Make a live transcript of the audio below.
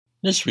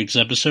This week's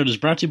episode is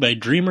brought to you by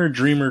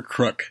Dreamer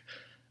Crook.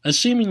 A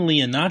seemingly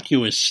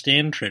innocuous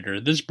stand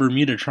trigger, this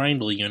Bermuda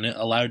Triangle unit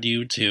allowed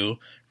you to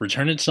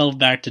return itself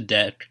back to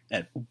deck,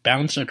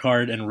 bounce a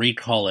card, and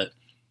recall it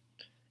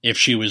if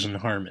she was in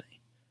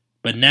harmony.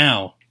 But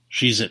now,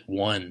 she's at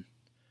 1.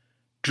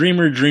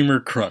 Dreamer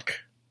Crook.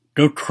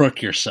 Go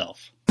crook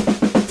yourself.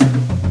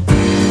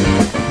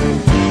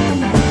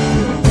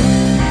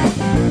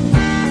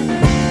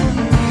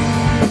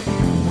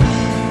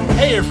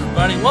 Hey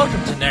everybody,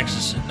 welcome to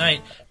Nexus at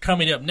Night.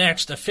 Coming up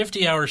next, a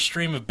 50-hour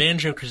stream of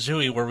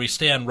Banjo-Kazooie where we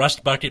stay on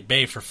Rust Bucket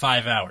Bay for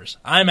 5 hours.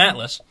 I'm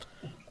Atlas.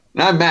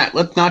 And I'm Matt.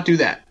 Let's not do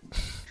that.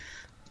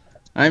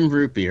 I'm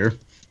Root Beer.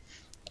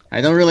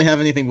 I don't really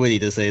have anything witty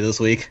to say this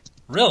week.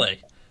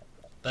 Really?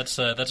 That's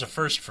a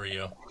first for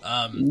you.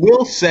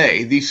 We'll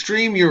say, the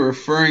stream you're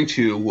referring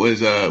to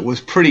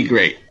was pretty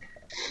great.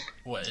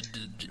 What,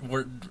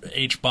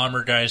 H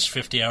Bomber Guy's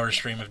 50-hour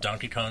stream of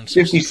Donkey Kong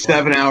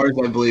 57 hours,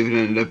 I believe it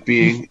ended up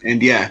being,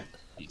 and yeah.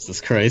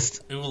 Jesus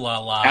Christ. Ooh la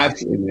la.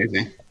 Absolutely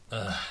amazing.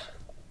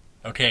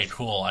 Okay,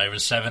 cool. I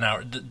was 7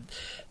 hours.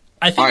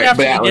 I think All right,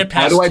 after but you get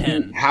past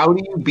 10... How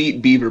do you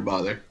beat Beaver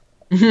Bother?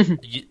 You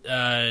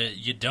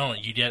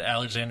don't. You get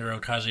Alexandra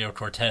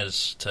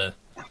Ocasio-Cortez to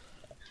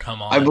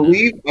come on. I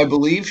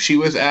believe she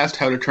was asked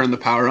how to turn the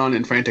power on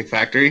in Frantic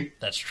Factory.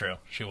 That's true.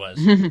 She was.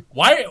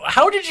 Why?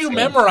 How did you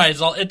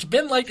memorize all? It's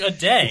been like a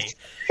day.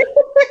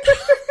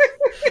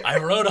 I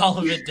wrote all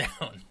of it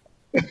down.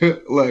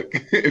 Look,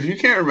 if you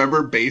can't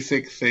remember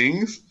basic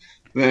things,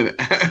 then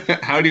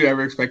how do you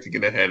ever expect to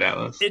get ahead,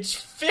 Alice? It's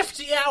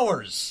 50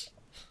 hours.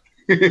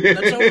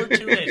 That's over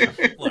 2 days.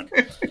 Look,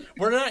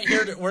 we're not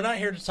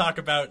here to talk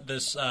about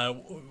this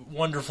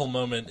wonderful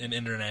moment in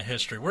internet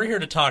history. We're here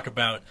to talk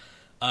about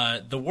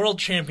the World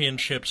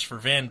Championships for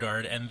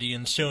Vanguard and the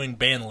ensuing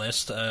ban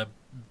list,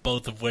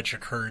 both of which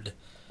occurred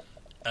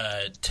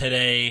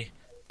today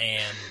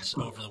and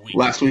over the weekend.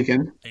 Last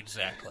weekend.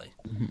 Exactly.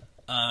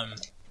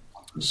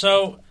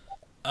 So,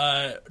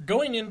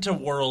 going into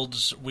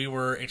Worlds, we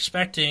were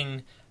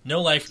expecting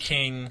No Life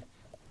King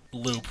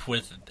loop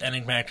with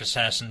Enigmatic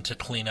Assassin to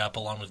clean up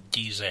along with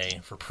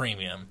Gize for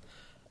premium.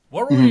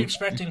 What were we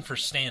expecting for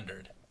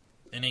standard?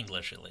 In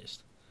English, at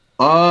least.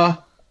 That's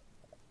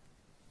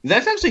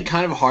actually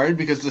kind of hard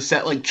because the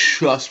set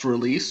just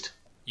released.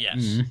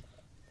 Yes.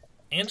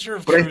 Answer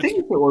of But truth. I think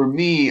if it were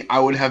me, I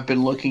would have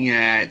been looking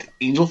at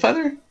Angel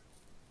Feather.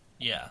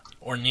 Yeah,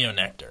 or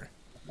Neonectar.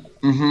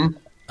 Mm-hmm.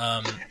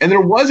 And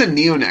there was a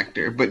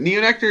Neonectar, but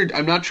Neonectar,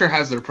 I'm not sure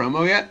has their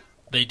promo yet.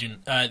 They do.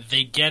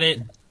 They get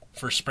it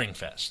for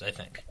Springfest, I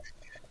think.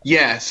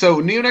 Yeah,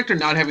 so Neonectar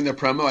not having their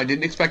promo, I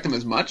didn't expect them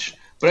as much,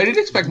 but I did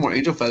expect more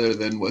Angel Feather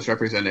than was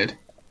represented.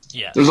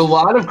 Yeah. There's a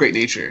lot of great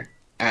nature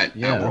at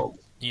World.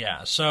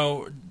 Yeah,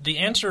 so the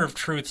Answer of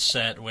Truth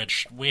set,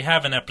 which we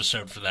have an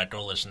episode for that,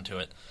 go listen to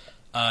it,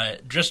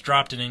 just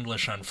dropped in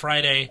English on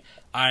Friday.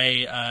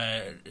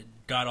 I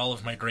got all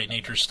of my great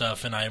nature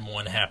stuff, and I am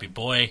one happy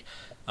boy.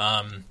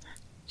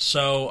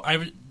 So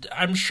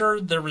I'm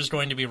sure there was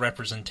going to be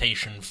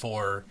representation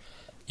for,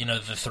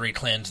 the 3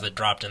 clans that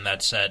dropped in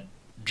that set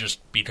just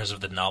because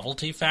of the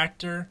novelty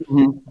factor.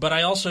 Mm-hmm. But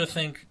I also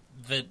think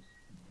that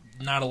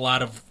not a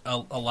lot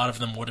of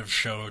them would have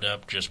showed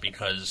up just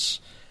because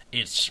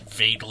it's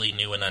vaguely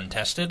new and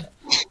untested.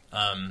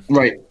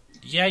 Right.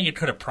 Yeah, you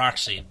could have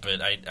proxied,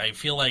 but I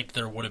feel like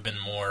there would have been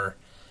more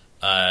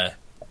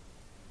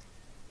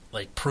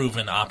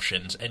proven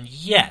options. And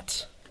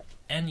yet,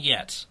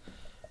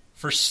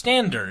 for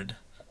standard,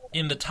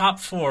 in the top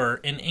 4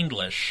 in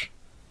English,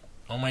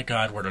 oh my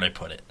god, where did I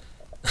put it?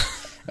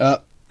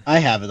 I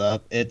have it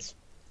up. It's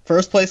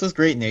first place was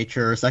Great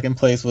Nature, second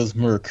place was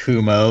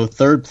Murakumo,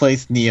 third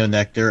place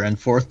Neonectar, and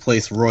fourth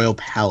place Royal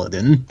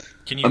Paladin.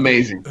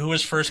 Amazing. Who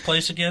was first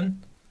place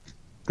again?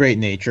 Great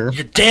Nature.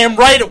 You're damn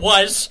right it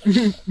was!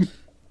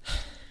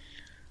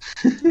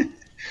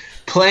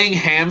 Playing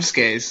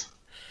Hamskays.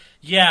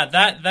 Yeah,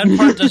 that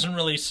part doesn't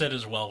really sit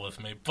as well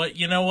with me. But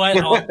you know what?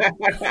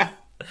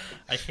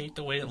 I hate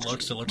the way it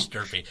looks. It looks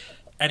derpy.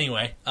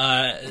 Anyway,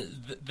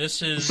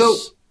 this is... So,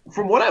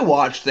 from what I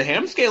watched, the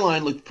Hamskay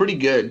line looked pretty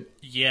good.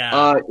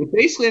 Yeah. It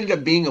basically ended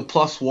up being a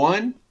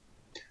 +1,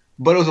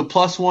 but it was a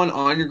 +1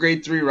 on your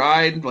grade 3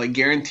 ride,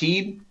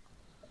 guaranteed.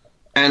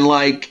 And,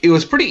 it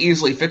was pretty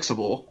easily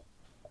fixable.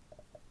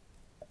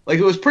 It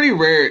was pretty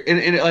rare, and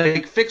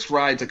it fixed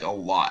rides, a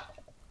lot.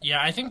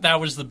 Yeah, I think that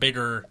was the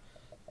bigger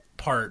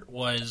part,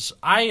 was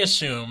I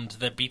assumed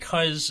that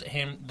because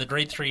the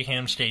grade 3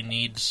 Hamskay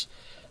needs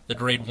the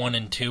grade 1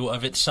 and 2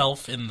 of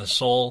itself in the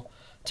soul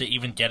to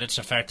even get its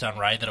effect on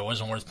ride, that it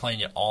wasn't worth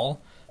playing at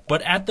all.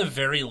 But at the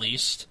very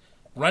least,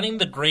 running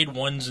the grade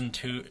 1 and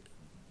 2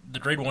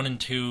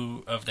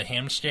 of the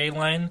Hamskay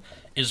line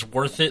is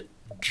worth it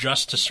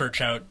just to search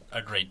out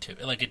a grade 2.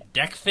 It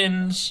deck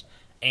thins,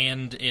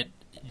 and it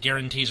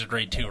guarantees a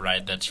grade 2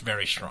 ride that's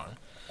very strong.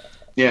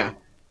 Yeah,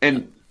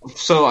 and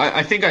so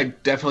I think I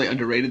definitely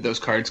underrated those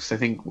cards because I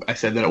think I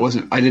said that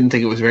I didn't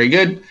think it was very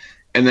good,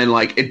 and then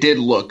it did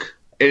look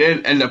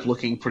it ended up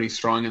looking pretty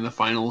strong in the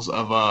finals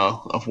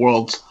of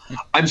Worlds.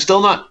 I'm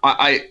still not.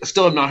 I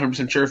still am not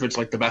 100% sure if it's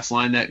like the best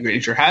line that Great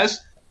Nature has.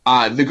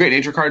 The Great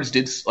Nature cards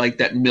did like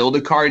that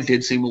Milda card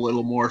did seem a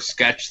little more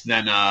sketch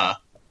than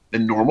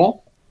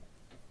normal,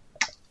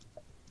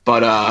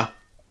 but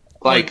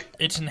like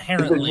it's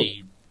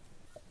inherently,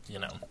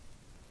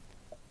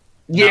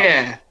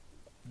 yeah,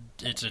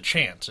 it's a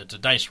chance. It's a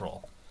dice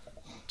roll.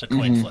 It's a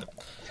coin flip.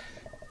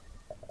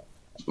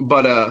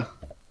 But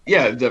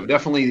yeah,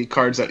 definitely the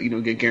cards that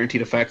get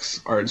guaranteed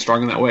effects are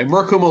strong in that way.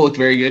 Murakumo looked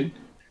very good.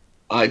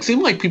 It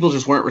seemed like people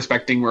just weren't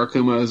respecting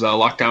Murakumo's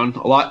lockdown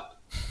a lot,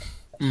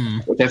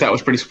 which I thought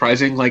was pretty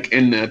surprising. Like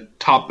in the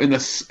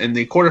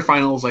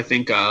quarterfinals, I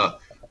think there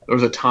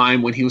was a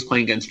time when he was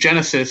playing against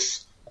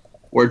Genesis,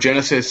 where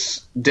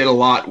Genesis did a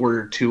lot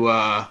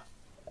to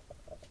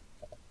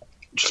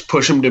just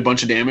push him to a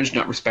bunch of damage,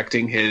 not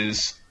respecting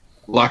his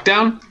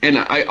lockdown. And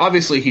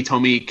obviously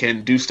Hitomi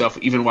can do stuff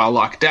even while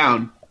locked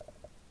down,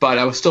 but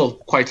I was still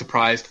quite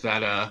surprised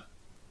that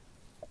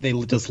they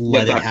just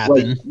let it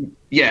happen.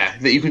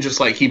 That you can just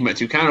keep him at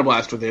 2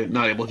 counterblast with it,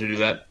 not able to do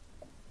that.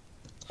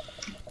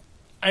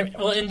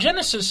 Well, in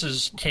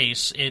Genesis's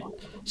case, it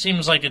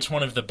seems like it's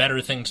one of the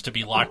better things to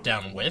be locked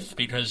down with,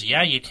 because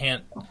you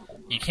can't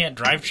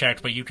drive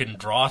check, but you can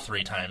draw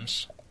 3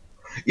 times.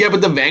 Yeah,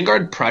 but the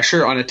Vanguard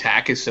pressure on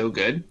attack is so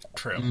good.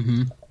 True.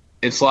 Mm-hmm.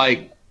 It's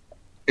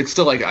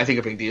still I think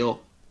a big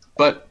deal,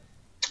 but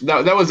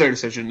that was their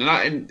decision,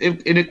 and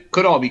it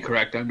could all be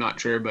correct. I'm not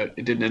sure, but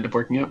it didn't end up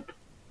working out.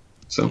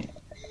 So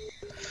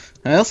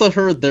I also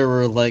heard there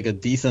were a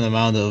decent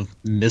amount of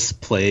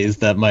misplays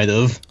that might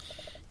have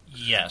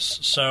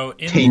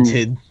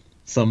tainted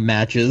some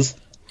matches.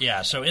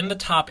 Yeah, so in the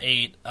top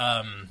 8,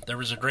 there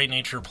was a Great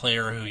Nature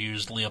player who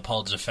used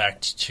Leopold's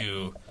effect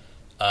to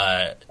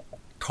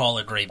call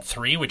a grade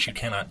 3, which you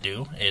cannot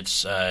do.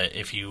 It's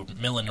if you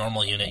mill a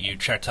normal unit, you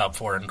check top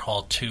 4 and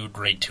call 2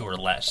 grade 2 or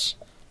less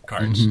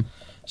cards. Mm-hmm.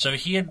 So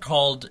he had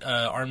called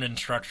Armed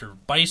Instructor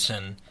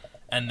Bison,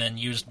 and then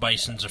used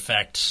Bison's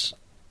effects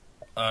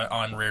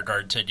on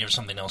rearguard to give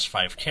something else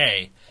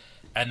 5k,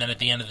 and then at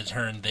the end of the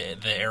turn,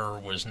 the error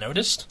was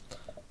noticed.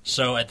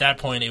 So at that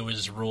point, it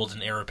was ruled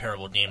an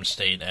irreparable game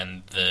state,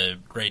 and the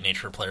Great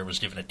Nature player was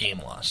given a game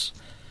loss.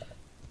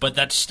 But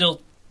that's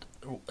still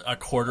a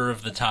quarter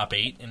of the top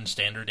 8 in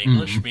standard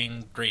English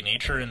being Great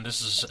Nature, and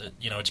this is,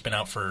 it's been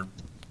out for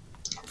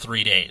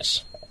 3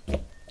 days.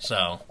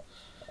 So,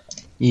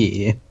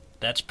 yeah,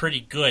 that's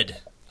pretty good.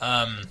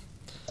 I'm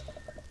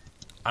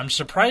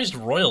surprised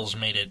Royals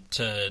made it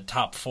to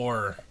top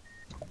 4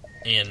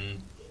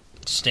 in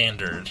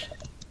standard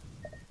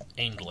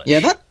English.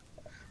 Yeah,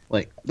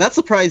 that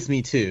surprised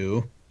me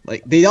too.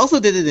 They also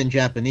did it in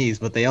Japanese,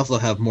 but they also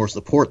have more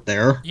support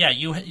there. Yeah,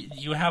 you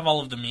have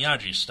all of the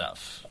Miyagi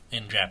stuff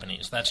in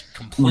Japanese. That's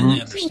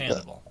completely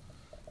understandable.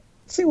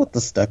 Let's see what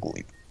this deck will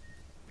be.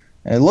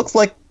 It looks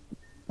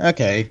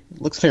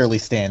looks fairly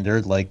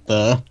standard,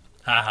 the...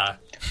 Haha.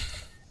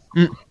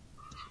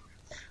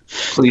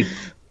 Please.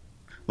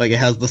 It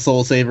has the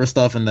Soul Saver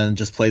stuff, and then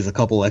just plays a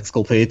couple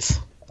Exculpates.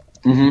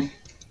 Mm-hmm.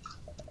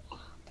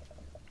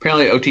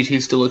 Apparently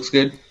OTT still looks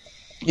good.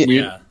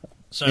 Yeah.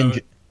 So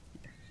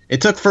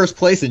it took first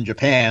place in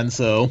Japan,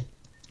 so...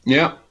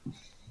 Yeah.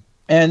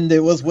 And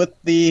it was with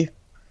the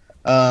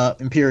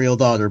Imperial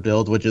Daughter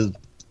build, which is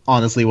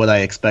honestly what I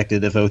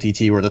expected if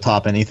OTT were to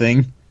top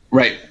anything.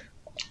 Right.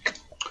 I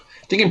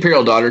think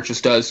Imperial Daughter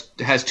just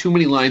has too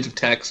many lines of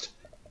text.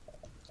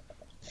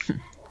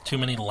 Too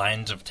many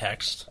lines of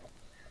text?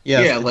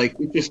 Yes. Yeah,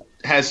 it just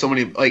has so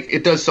many...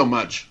 it does so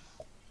much.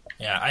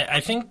 Yeah, I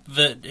think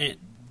that it...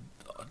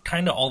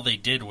 kind of all they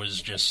did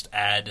was just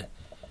add...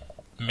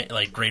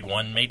 grade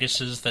 1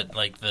 Maguses that,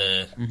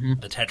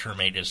 the Tetra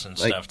Magus and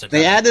stuff.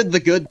 They added the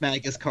good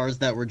Magus cards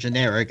that were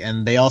generic,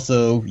 and they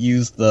also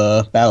used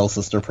the Battle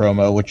Sister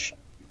promo, which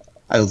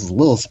I was a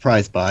little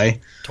surprised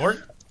by.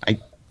 Tort? I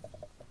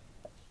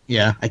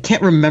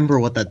can't remember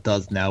what that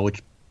does now,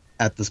 which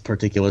at this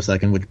particular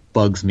second, which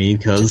bugs me,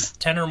 because...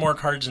 10 or more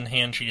cards in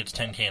hand, she gets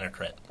 10k and a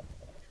crit.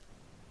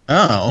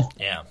 Oh.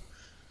 Yeah.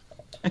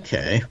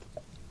 Okay.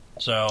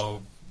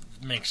 So,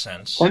 makes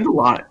sense. Quite a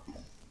lot.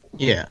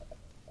 Yeah.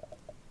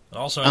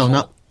 Also,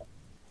 no.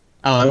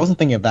 Oh, I wasn't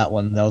thinking of that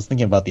one. I was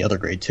thinking about the other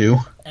grade, too.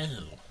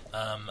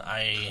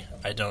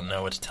 I don't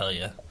know what to tell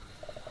you.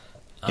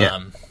 Yeah.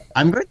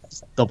 I'm going to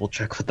just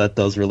double-check what that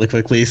does really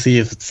quickly, see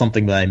if it's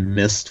something that I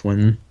missed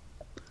when...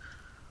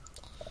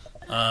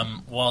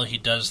 While he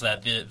does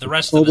that, the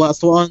rest of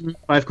last one,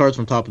 5 cards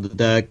from top of the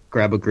deck,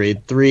 grab a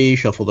grade 3,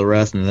 shuffle the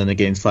rest, and then it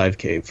gains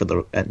 5k for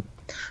the end.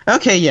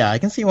 Okay, yeah, I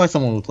can see why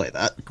someone would play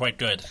that. Quite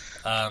good.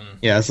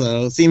 Yeah,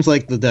 so it seems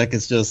like the deck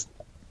is just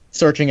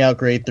searching out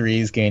grade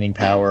 3s, gaining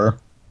power.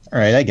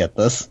 Alright, I get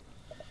this.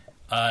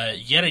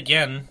 Yet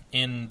again,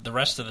 in the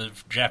rest of the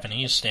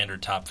Japanese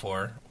standard top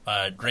 4,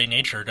 Great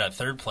Nature got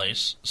 3rd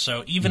place,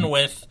 so even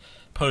with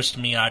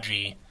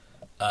post-Miyagi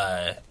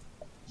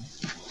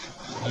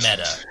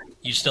meta,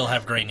 you still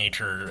have Great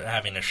Nature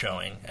having a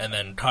showing, and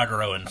then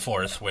Kagero in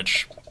 4th,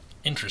 which,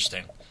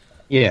 interesting.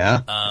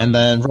 Yeah, and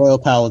then Royal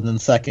Paladin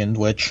 2nd,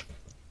 which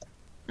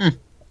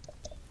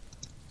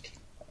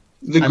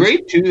The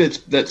grade 2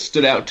 that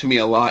stood out to me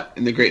a lot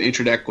in the Great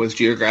Nature deck was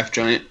Geograph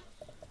Giant.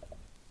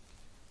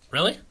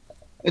 Really?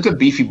 It's a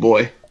beefy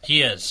boy.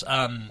 He is.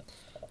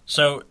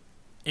 So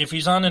if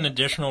he's on an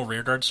additional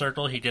rearguard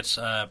circle, he gets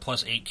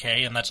plus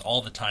 8k, and that's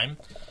all the time.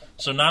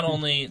 So not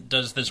only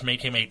does this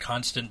make him a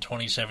constant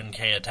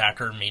 27k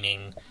attacker,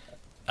 meaning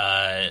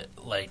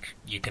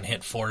you can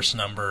hit force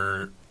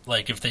number,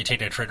 like if they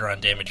take a trigger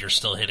on damage, you're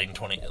still hitting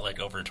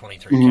over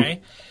 23k.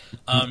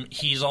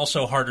 He's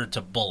also harder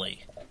to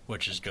bully,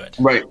 which is good.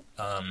 Right.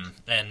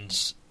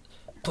 And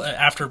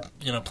after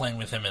playing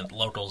with him at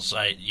locals,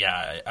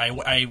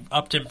 I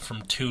upped him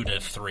from 2 to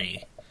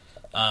 3.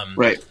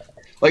 Right.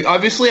 Like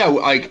obviously,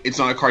 it's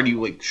not a card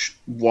you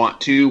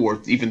want to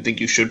or even think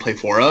you should play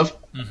 4 of.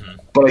 Mm-hmm.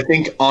 But I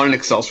think on an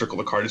Excel circle,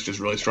 the card is just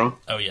really strong.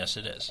 Oh yes,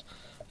 it is.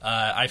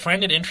 I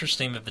find it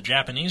interesting that the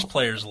Japanese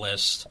players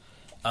list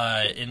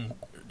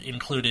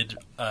included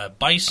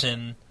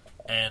Bison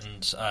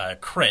and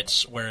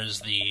crits,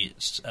 whereas the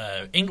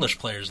English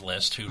players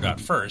list, who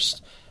got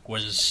first,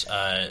 was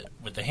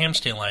with the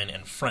Hamstay line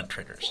and front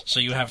triggers. So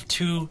you have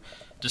 2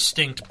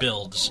 distinct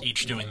builds,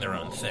 each doing their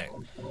own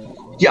thing.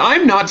 Yeah,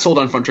 I'm not sold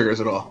on front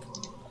triggers at all.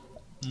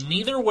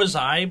 Neither was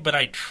I, but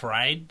I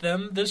tried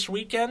them this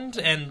weekend,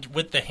 and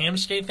with the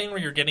Hamstay thing where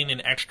you're getting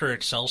an extra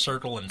Excel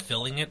circle and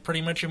filling it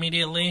pretty much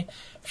immediately,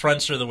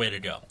 fronts are the way to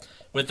go.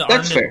 With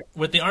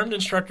the armed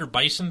instructor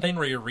Bison thing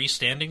where you're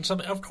restanding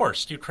something, of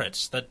course, do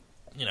crits. That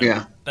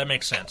that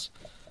makes sense.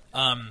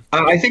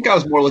 I think I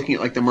was more looking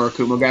at the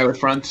Murakumo guy with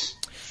fronts.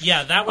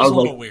 Yeah, that was a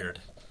little weird.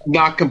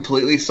 Not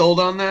completely sold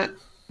on that.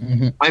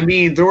 Mm-hmm. I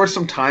mean, there were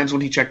some times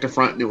when he checked a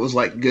front and it was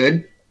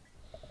good,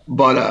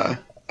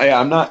 but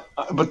I'm not.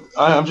 But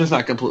I'm just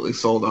not completely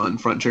sold on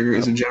front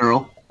triggers in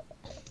general.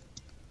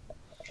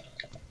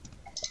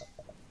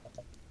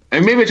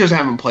 And maybe I just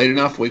haven't played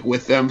enough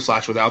with them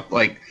 / without.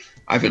 I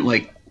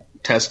haven't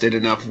tested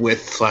enough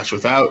with /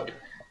 without.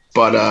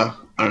 But I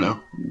don't know.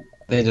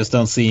 They just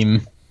don't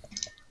seem.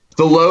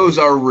 The lows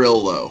are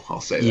real low. I'll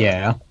say that.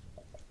 Yeah.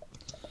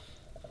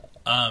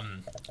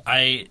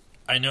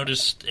 I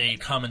noticed a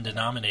common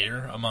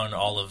denominator among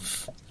all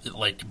of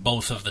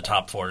both of the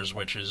top 4s,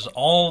 which is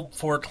all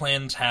 4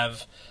 clans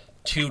have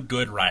 2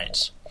 good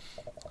rides.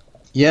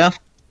 Yeah.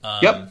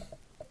 Yep.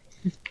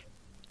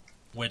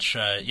 Which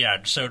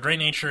so Great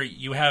Nature,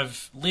 you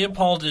have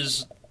Leopold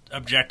is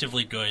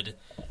objectively good,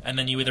 and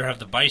then you either have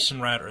the Bison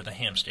route or the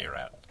Hamstay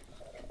route.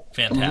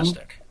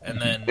 Fantastic.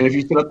 Mm-hmm. And if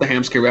you set up the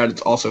Hamstay route,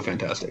 it's also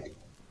fantastic.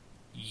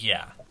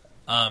 Yeah.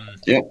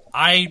 Yep.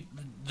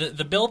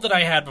 The build that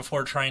I had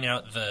before trying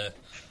out the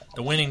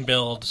winning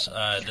build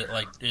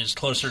that is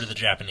closer to the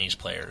Japanese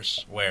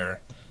players,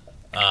 where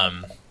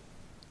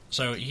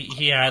so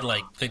he had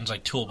things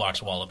like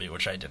Toolbox Wallaby,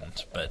 which I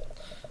didn't, but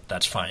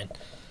that's fine.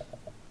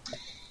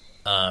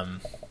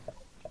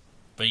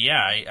 But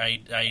yeah,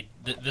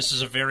 this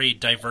is a very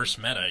diverse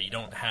meta. You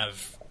don't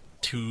have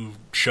 2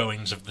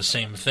 showings of the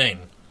same thing.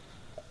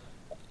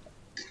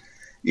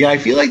 Yeah, I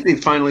feel like they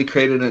finally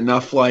created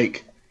enough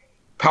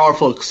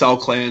powerful Excel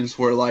clans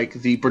where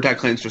the Protect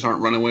clans just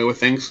aren't running away with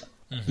things.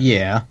 Mm-hmm.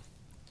 Yeah.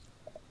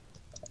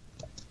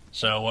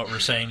 So what we're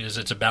saying is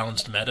it's a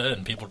balanced meta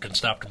and people can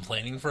stop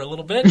complaining for a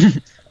little bit?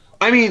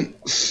 I mean,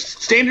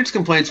 Standards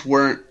complaints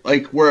were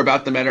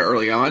about the meta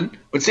early on,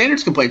 but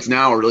Standards complaints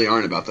now really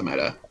aren't about the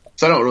meta.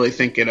 So I don't really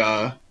think it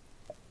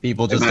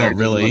people just don't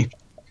really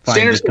find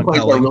Standards it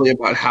complaints compelling. are really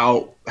about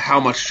how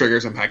much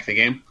triggers impact the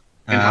game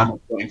and how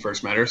much going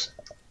first matters.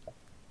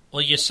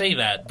 Well, you say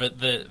that, but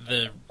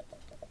the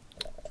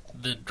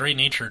Great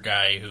Nature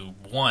guy who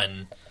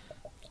won,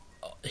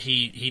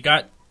 he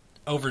got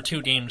over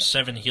 2 games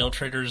 7 heal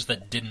triggers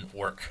that didn't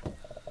work.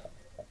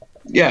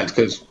 Yeah, it's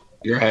because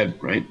you're ahead,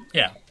 right?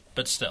 Yeah,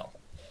 but still.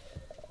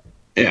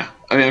 Yeah,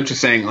 I mean, I'm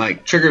just saying,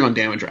 triggers on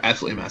damage are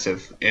absolutely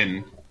massive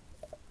in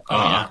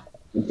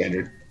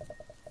Standard.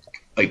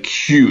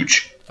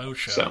 Huge. Oh,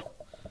 sure. So.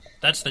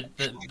 That's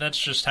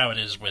just how it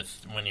is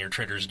with when your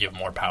triggers give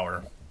more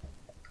power.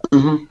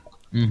 Mm-hmm.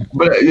 Mm-hmm.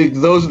 But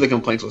those are the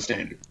complaints with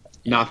Standard,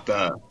 not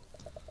the...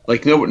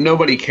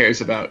 nobody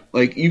cares about...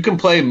 you can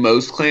play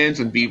most clans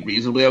and be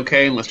reasonably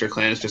okay unless your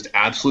clan is just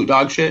absolute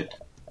dog shit.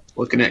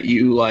 Looking at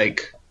you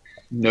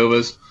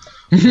Novas.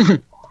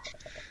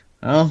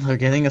 Well, they're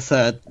getting a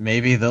set.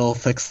 Maybe they'll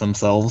fix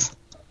themselves.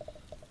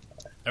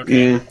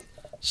 Okay. Yeah.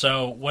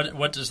 So,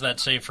 what does that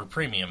say for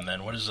Premium,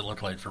 then? What does it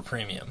look like for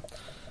Premium?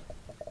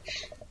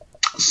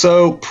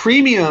 So,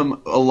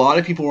 Premium, a lot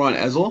of people were on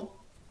Ezel.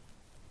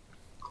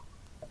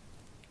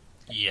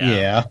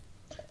 Yeah.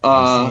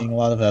 I'm seeing a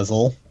lot of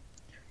Ezel.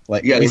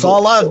 We saw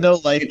a lot of No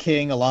Life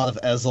King, a lot of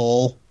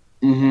Ezel.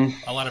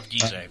 Mm-hmm. A lot of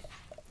Gize.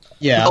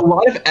 Yeah. A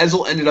lot of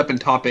Ezel ended up in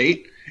top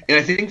 8, and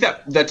I think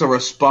that's a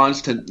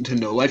response to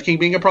No Life King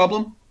being a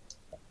problem.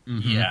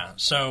 Mm-hmm. Yeah,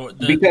 so...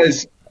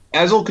 Because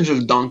Ezel can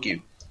just donk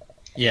you.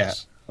 Yeah.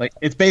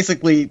 It's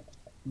basically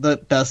the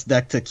best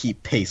deck to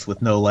keep pace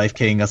with No Life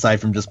King, aside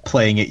from just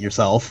playing it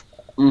yourself.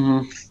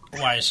 Mm-hmm.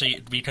 Why? So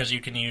because you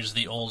can use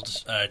the old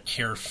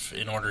Kirf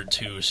in order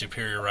to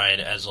Superior Ride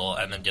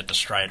Ezel and then get the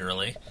Stride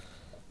early?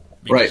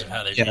 because Right. of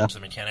how they Yeah. changed the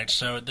mechanics.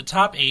 So the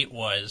top 8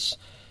 was...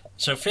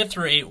 So 5th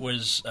through 8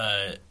 was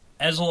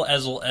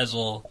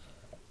Ezel,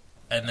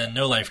 and then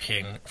No Life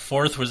King.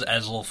 4th was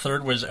Ezel.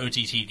 3rd was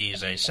OTT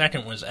Gize.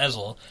 2nd was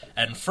Ezel.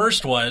 And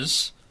 1st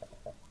was...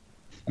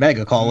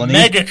 Mega Colony.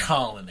 Mega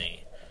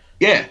Colony.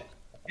 Yeah.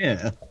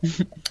 Yeah.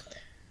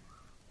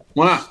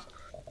 Why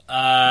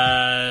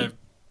not?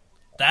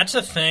 That's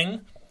a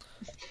thing.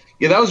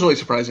 Yeah, that was really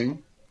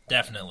surprising.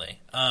 Definitely.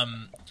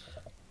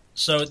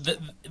 So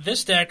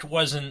this deck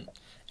wasn't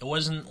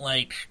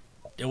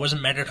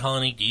Mega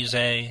Colony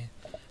Gize.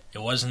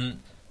 It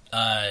wasn't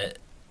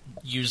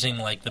using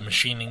like the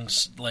machining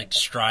like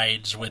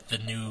strides with the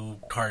new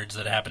cards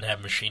that happen to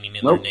have machining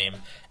in Nope. their name.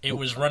 It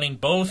was running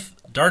both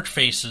Dark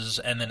Faces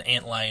and then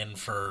Antlion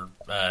for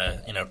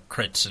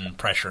crits and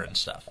pressure and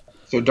stuff.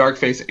 So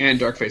Darkface and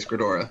Darkface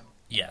Gridora.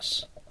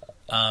 Yes.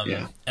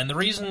 Yeah. And the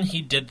reason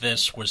he did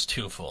this was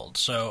twofold.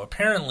 So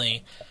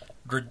apparently,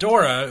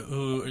 Gridora,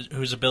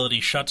 whose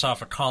ability shuts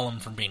off a column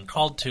from being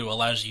called to,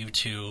 allows you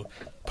to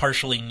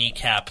partially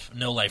kneecap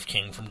No Life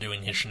King from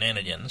doing his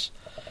shenanigans.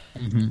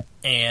 Mm-hmm.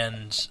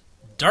 And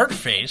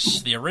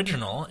Darkface, the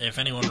original, if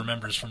anyone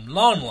remembers from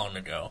long, long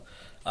ago,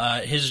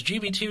 his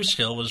GB2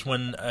 skill was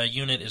when a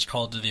unit is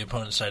called to the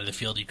opponent's side of the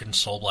field, you can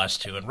Soul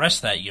Blast 2 and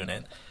rest that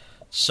unit.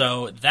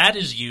 So that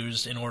is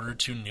used in order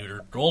to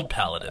neuter Gold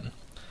Paladin,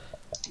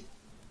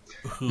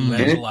 who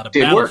has a lot of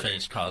did battle work.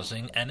 phase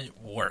causing, and it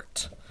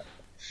worked.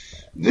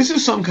 This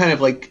is some kind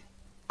of like,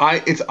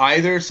 it's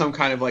either some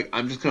kind of like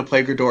I'm just gonna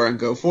play Gridora and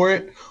go for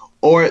it,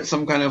 or it's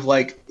some kind of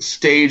like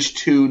stage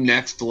 2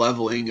 next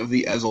leveling of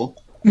the Ezel.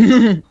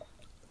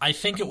 I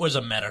think it was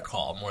a meta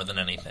call more than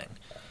anything.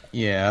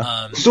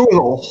 Yeah. So there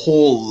was a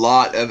whole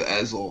lot of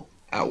Ezel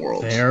at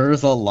Worlds.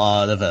 There's a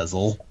lot of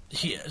Ezel.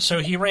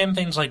 He ran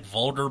things like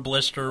Vulgar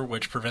Blister,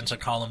 which prevents a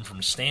column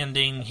from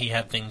standing. He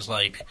had things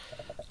like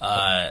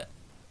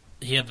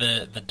he had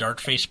the Dark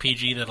Face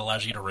PG that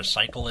allows you to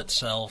recycle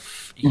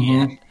itself. He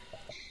had,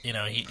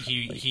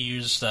 he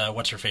used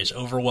what's her face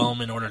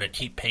Overwhelm in order to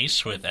keep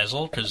pace with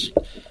Ezel, because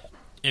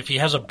if he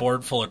has a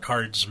board full of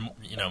cards,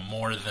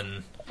 more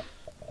than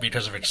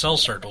because of Excel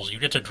circles, you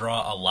get to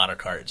draw a lot of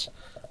cards.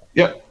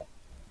 Yep.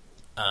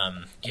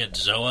 He had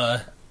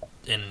Zoa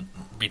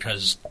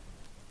because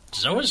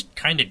Zoa's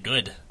kind of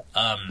good.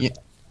 Yeah.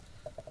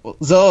 Well,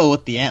 Zoa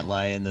with the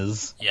Antlion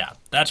is... Yeah,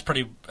 that's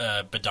pretty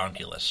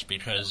bedonkulous,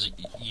 because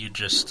you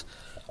just...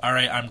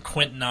 Alright, I'm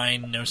Quint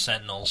 9, no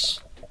Sentinels,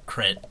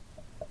 crit.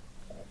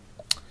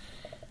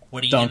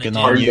 What are you Dunking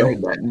gonna on do? you.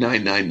 Hard that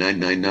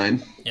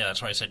 99999. Yeah,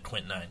 that's why I said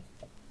Quint 9.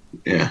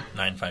 Yeah.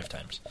 9 5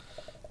 times.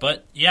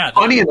 But, yeah...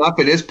 Funny enough,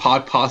 it is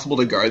possible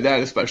to guard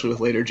that, especially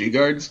with later G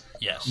guards.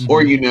 Yes.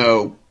 Or,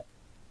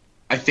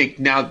 I think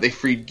now that they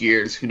freed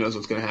Gears, who knows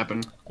what's going to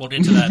happen. We'll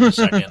get to that in a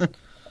second.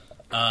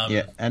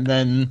 Yeah, and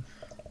then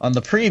on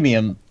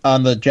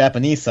the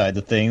Japanese side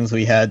of things,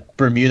 we had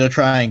Bermuda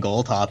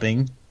Triangle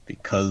topping,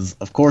 because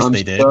of course I'm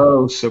they did.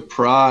 so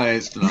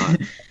surprised not.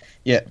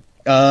 Yeah.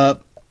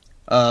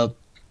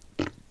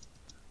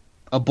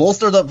 A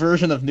bolstered up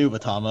version of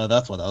Nubatama,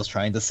 that's what I was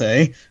trying to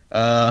say.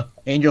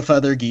 Angel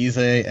Feather,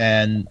 Gize,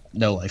 and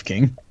No Life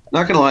King.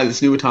 Not going to lie,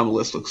 this new Atama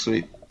list looks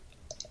sweet.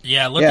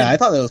 Yeah, look Yeah, at... I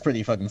thought that was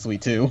pretty fucking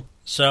sweet too.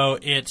 So,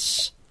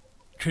 it's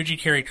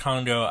Kujikiri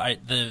Kongo.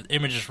 The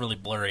image is really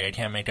blurry. I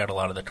can't make out a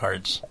lot of the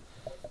cards.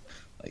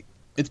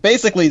 It's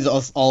basically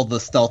just all the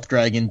Stealth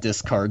Dragon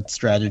discard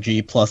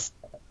strategy plus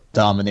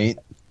Dominate.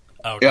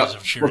 Oh, Yeah, because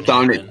of sheer with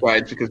Dominate enablement.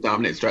 strides, because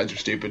Dominate strides are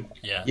stupid.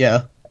 Yeah.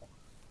 Yeah.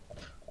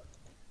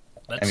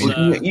 That's,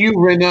 I mean, You,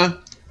 Rina.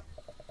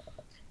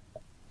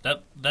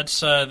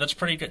 that's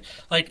pretty good.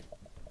 Like,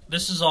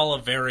 this is all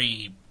a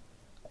very,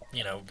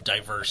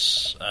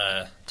 diverse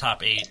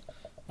top 8,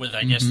 with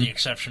I guess the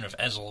exception of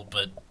Ezel,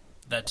 but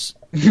that's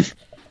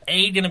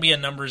A, going to be a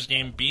numbers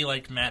game. B,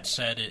 like Matt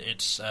said,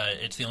 it's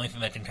the only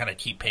thing that can kind of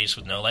keep pace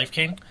with No Life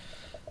King.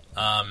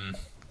 And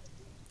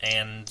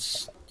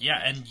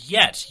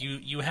yet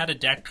you had a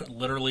deck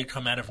literally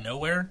come out of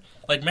nowhere.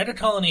 Like, Mega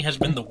Colony has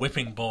been the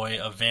whipping boy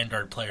of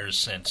Vanguard players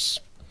since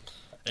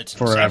its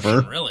Forever.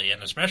 inception, really,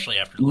 and especially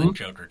after Link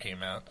Joker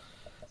came out.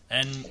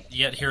 And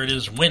yet here it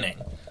is winning.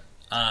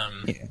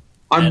 I'm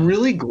And-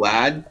 really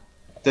glad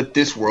that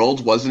this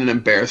world wasn't an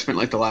embarrassment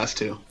like the last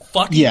two.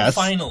 Fucking Yes.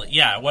 finally.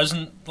 Yeah, it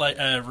wasn't like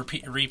a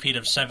repeat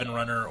of Seven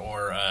Runner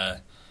or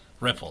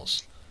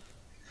Ripples.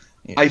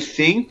 I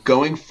think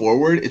going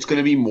forward, it's going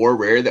to be more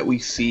rare that we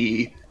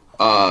see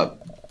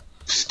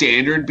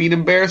standard beat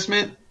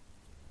embarrassment,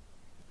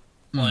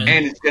 Like,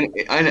 and it's going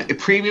to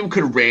premium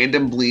could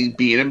randomly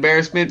be an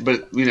embarrassment,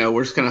 but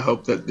we're just going to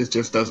hope that this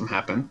just doesn't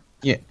happen.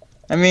 Yeah.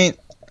 I mean,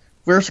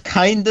 we're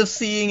kind of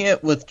seeing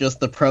it with just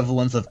the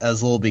prevalence of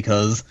Ezel,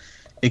 because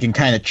it can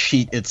kind of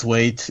cheat its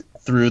way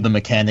through the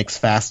mechanics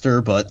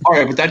faster, but All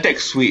right, but that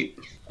deck's sweet.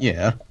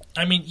 yeah.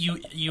 I mean,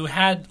 you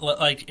had,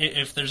 like,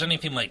 if there's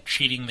anything like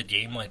cheating the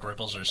game like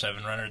Ripples or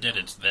Seven Runner did,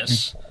 it's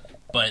this.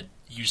 But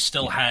you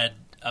still had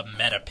a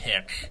meta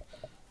pick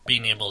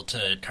being able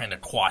to kind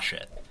of quash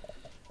it.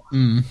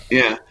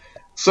 Yeah.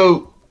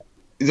 So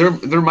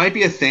there might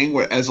be a thing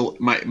where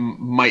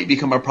might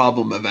become a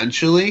problem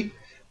eventually,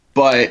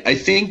 but I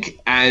think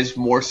as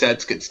more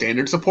sets get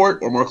standard support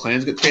or more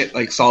clans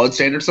get solid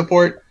standard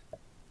support,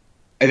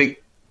 I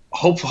think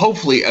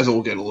hopefully Ezel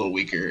will get a little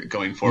weaker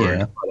going forward.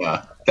 Yeah.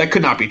 But, that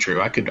could not be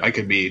true. I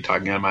could be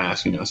talking out of my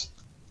ass. Who knows?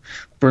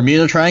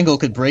 Bermuda Triangle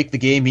could break the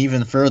game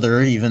even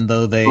further, even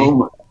though they. Oh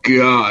my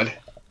god.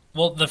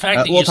 Well, the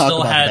fact that we'll talk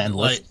about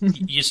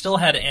the you still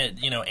had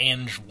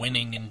Ange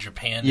winning in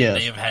Japan, Yes. and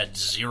they have had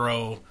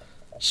zero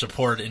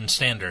support in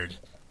standard,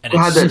 and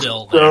God, it's that's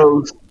still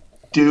so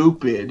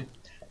stupid.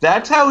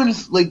 That's how in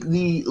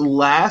the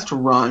last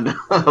run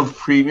of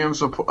premium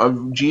support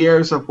of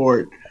GR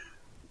support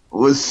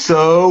was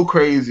so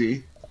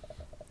crazy,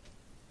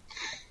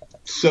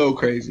 so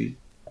crazy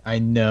I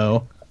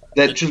know.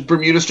 that just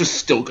Bermuda's just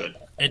still good.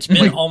 It's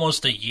been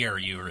almost a year,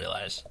 you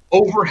realize.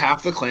 Over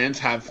half the clans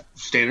have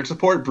standard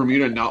support.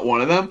 Bermuda, not one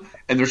of them,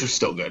 and they're just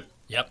still good.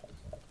 Yep.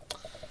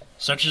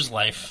 Such is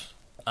life.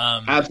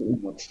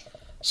 Absolutely.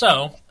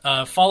 So,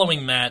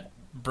 following that,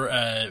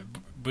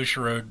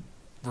 Bushiroad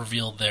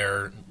revealed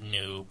their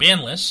new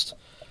ban list,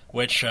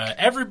 which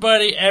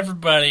everybody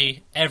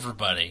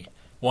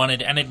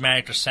wanted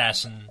Enigmatic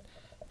Assassin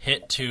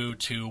hit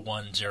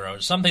 2210.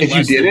 Something If you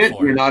less than didn't,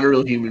 4. you're not a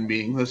real human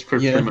being. That's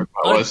pretty much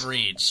how it was.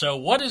 Agreed. So,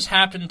 what has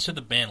happened to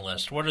the ban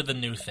list? What are the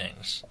new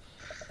things?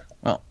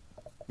 Well,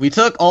 we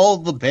took all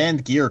the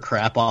banned gear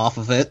crap off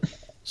of it.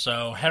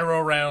 So, Hetero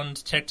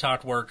Round,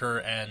 TikTok Worker,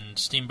 and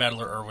Steam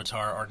Battler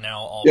Erwitar are now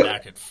all Yep.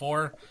 back at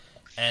 4.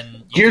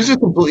 And Gears is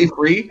completely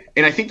free,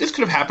 and I think this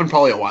could have happened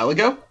probably a while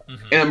ago,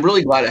 and I'm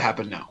really glad it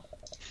happened now.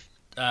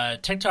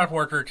 TikTok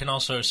Worker can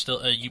also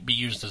still be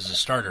used as a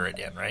starter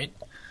again, right?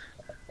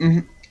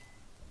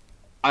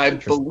 I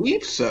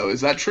believe so. Is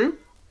that true?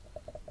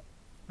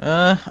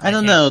 I don't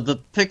can't- know. The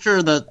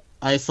picture that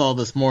I saw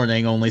this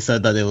morning only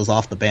said that it was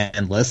off the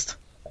banned list.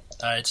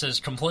 It says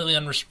completely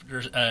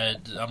unrestricted.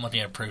 I'm looking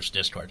at Proof's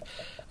Discord.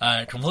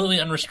 Completely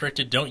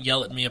unrestricted. Don't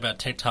yell at me about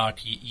TikTok.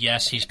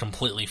 Yes, he's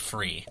completely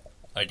free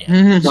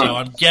again. So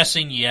I'm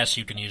guessing yes,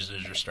 you can use it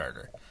as your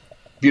starter.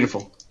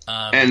 Beautiful.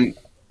 And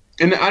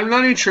I'm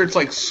not even sure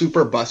it's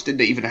super busted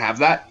to even have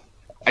that.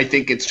 I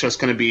think it's just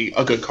going to be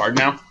a good card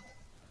now.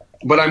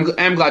 But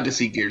I'm glad to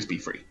see Gears be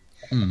free.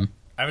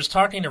 I was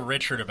talking to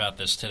Richard about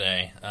this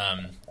today,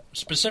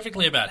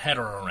 specifically about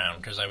Hetero Round,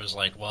 because I was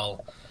like,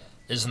 well,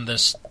 isn't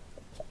this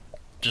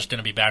just going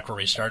to be back where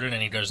we started?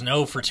 And he goes,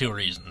 no, for 2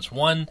 reasons.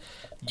 One,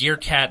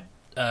 GearCat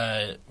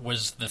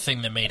was the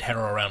thing that made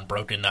Hetero Round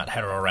broken, not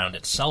Hetero Round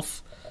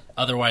itself.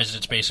 Otherwise,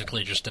 it's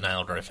basically just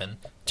Denial Griffin.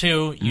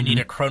 2, you need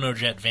a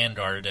Chronojet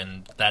Vanguard,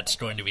 and that's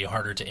going to be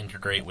harder to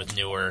integrate with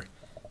newer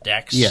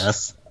decks.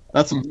 Yes,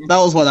 that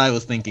was what I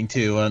was thinking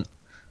too.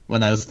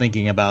 When I was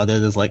thinking about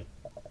it,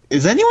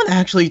 is anyone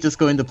actually just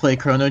going to play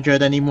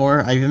Chronojet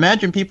anymore? I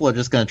imagine people are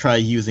just going to try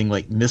using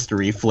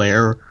Mystery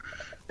Flare,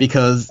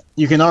 because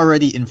you can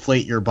already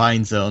inflate your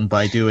bind zone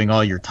by doing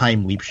all your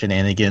time leap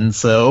shenanigans.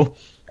 So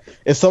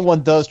if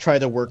someone does try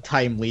to work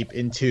time leap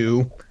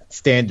into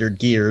standard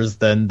gears,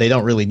 then they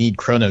don't really need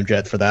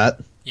Chronojet for that.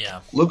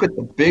 Yeah. Look at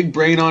the big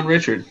brain on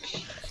Richard.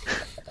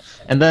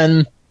 And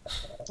then,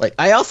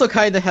 I also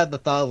kind of had the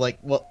thought,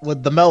 what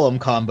would the Mellum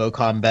combo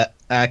combat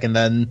back, and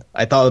then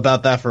I thought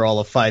about that for all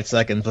of 5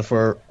 seconds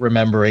before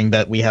remembering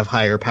that we have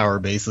higher power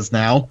bases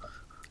now.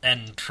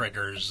 And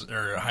triggers,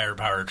 or higher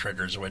power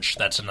triggers, which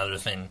that's another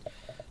thing.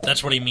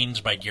 That's what he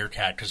means by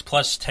GearCat, because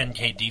plus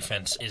 10k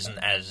defense isn't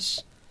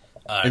as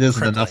It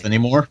isn't crippling. enough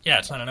anymore. Yeah,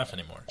 it's not enough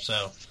anymore.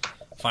 So,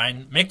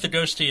 fine. Mick the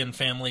Ghostian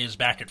family is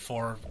back at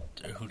 4.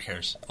 Who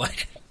cares?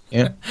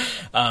 Yeah.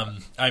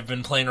 I've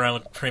been playing around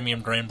with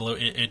Premium Grand Blue.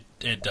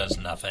 It does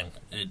nothing.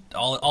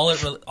 All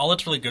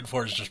it's really good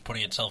for is just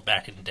putting itself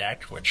back in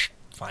deck, which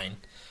fine,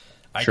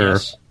 I Sure.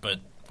 guess, but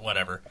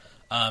whatever.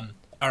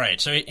 All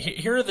right, so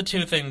here are the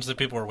 2 things that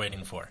people were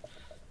waiting for: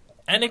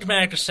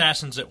 Enigmatic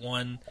Assassins at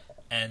 1,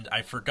 and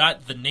I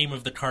forgot the name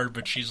of the card,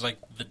 but she's like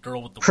the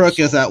girl with the Crook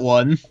whistle. is at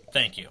 1.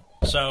 Thank you.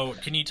 So,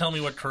 can you tell me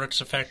what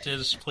Crook's effect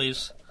is,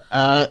 please?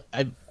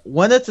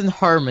 When it's in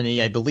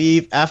Harmony, I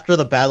believe after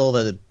the battle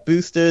that it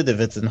boosted, if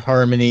it's in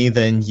Harmony,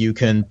 then you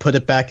can put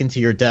it back into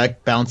your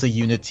deck, bounce a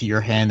unit to your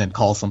hand, and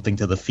call something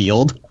to the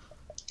field.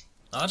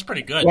 Oh, that's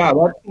pretty good. Wow,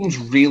 that seems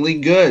really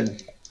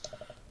good.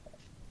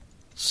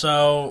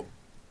 So,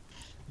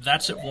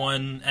 that's at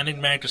 1.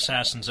 Enigmatic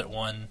Assassin's at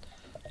 1.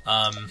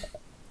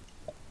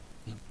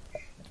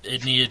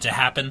 It needed to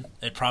happen.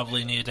 It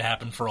probably needed to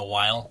happen for a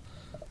while.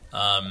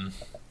 And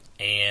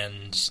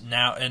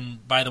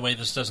by the way,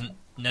 this doesn't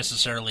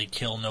necessarily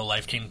kill No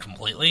Life King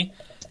completely.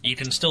 You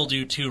can still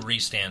do 2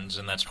 restands,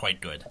 and that's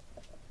quite good.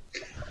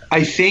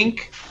 I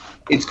think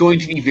it's going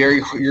to be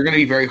you're going to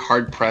be very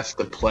hard pressed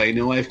to play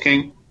New Life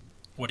King.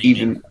 What do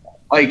you mean?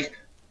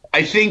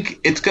 I think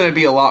it's going to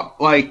be a lot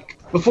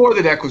before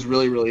the deck was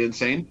really, really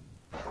insane.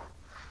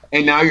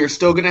 And now you're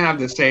still going to have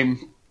the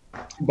same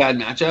bad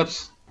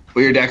matchups,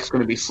 but your deck's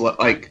going to be slower,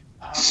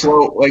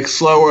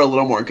 a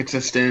little more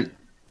consistent,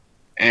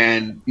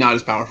 and not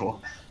as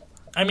powerful.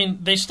 I mean,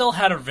 they still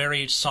had a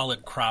very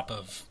solid crop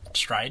of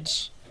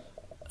strides.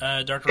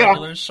 Dark Yeah.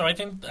 Regulars, so I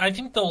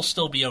think they'll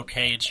still be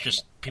okay. It's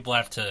just people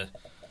have to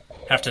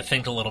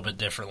think a little bit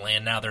differently,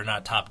 and now they're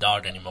not top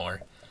dog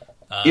anymore.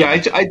 Yeah, I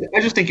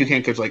just think you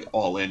can't go like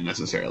all in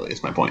necessarily.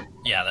 Is my point.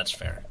 Yeah, that's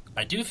fair.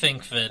 I do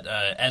think that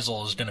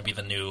Ezel is going to be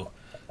the new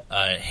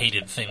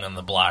hated thing on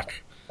the block.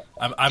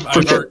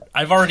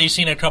 I've already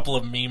seen a couple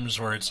of memes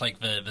where it's like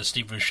the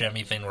Steve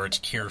Buscemi thing where it's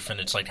Kirf and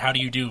it's like, how do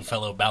you do,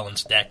 fellow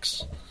balanced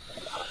decks?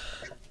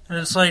 And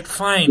it's like,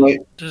 fine, Right.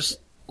 just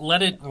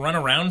let it run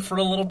around for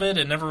a little bit.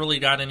 It never really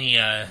got any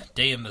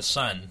day in the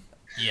sun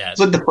yet. It's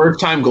like the first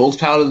time Gold's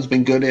Paladin's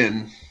been good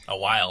in A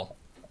while.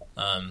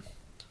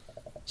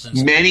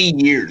 Since many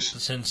years.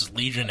 since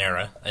Legion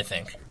era, I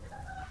think.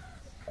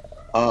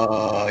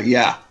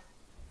 Yeah.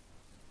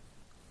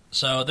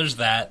 So there's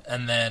that,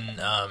 and then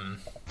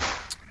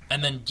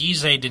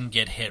Gizeh didn't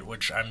get hit,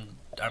 which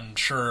I'm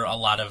sure a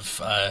lot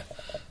of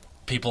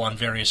people on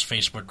various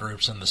Facebook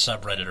groups and the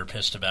subreddit are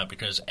pissed about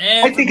because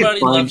I think everybody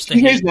it's fine. loves to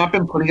hate. Gizeh's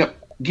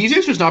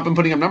just not been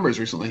putting up numbers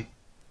recently.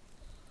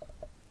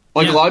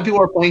 Like Yeah. a lot of people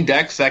are playing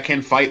decks that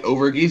can fight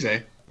over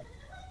Gizeh.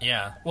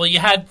 Yeah, well, you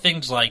had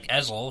things like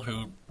Ezel,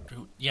 who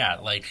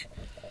like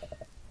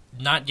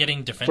not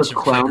getting defensive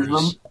clowns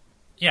triggers. them?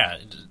 Yeah,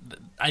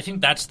 I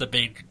think that's the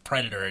big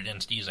predator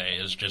against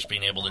Gizeh is just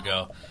being able to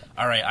go,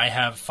 all right, I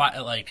have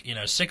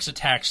 6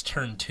 attacks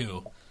turn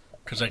 2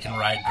 because I can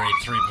ride grade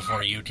 3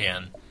 before you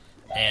can,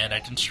 and I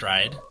can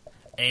stride,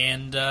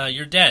 and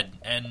you're dead,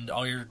 and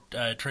all your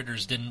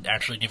triggers didn't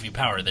actually give you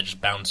power; they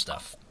just bound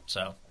stuff.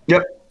 So,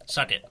 Yep.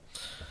 suck it.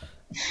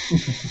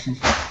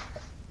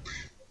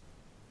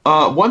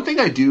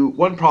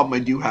 One problem I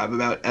do have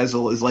about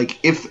Ezel is like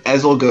if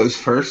Ezel goes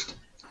first,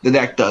 the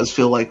deck does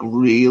feel like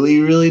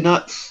really, really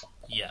nuts.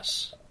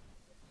 Yes.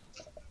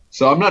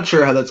 So I'm not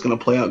sure how that's going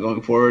to play out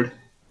going forward.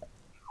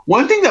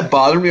 One thing that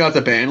bothered me about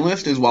the ban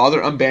list is while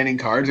they're unbanning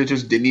cards, it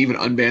just didn't even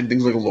unban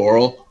things like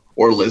Laurel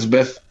or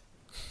Elizabeth.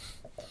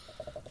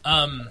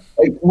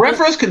 Like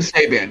Refros can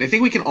stay banned. I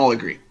think we can all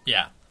agree.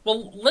 Yeah.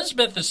 Well,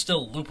 Lisbeth is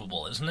still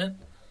loopable, isn't it?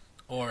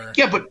 Or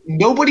Yeah, but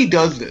nobody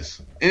does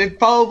this, and it's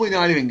probably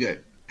not even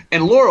good.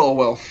 And Laurel,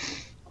 well,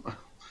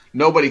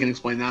 nobody can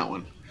explain that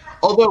one.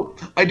 Although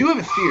I do have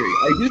a theory.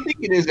 I do think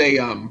it is a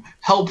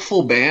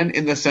helpful ban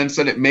in the sense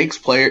that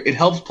it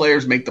helps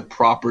players make the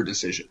proper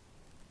decision.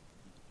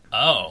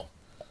 oh,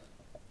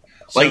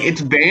 Like So-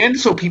 it's banned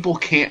so people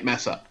can't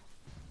mess up.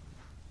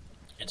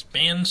 it's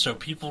banned so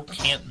people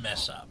can't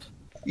mess up.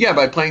 Yeah,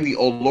 by playing the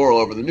old Laurel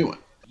over the new one.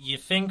 You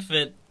think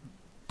that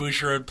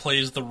Bushiroad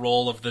plays the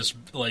role of this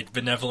like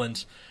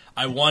benevolent?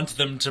 I want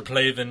them to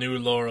play the new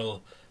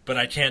Laurel, but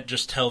I can't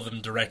just tell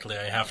them directly.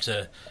 I have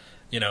to,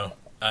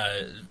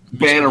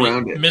 Ban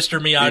around it. Mr.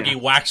 Miyagi Yeah.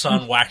 wax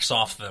on, wax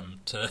off them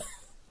to.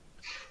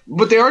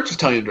 But they are just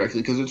telling you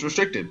directly because it's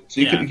restricted.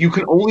 So Yeah. you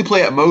can only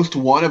play at most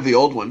one of the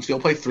old ones. You'll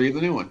play 3 of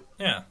the new one,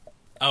 Yeah.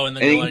 Oh, and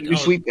then and you're you like, can do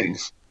oh, sweet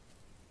things.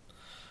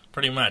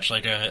 pretty much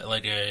like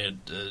a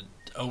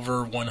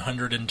over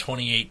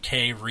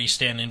 128k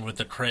restand-in with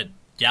the crit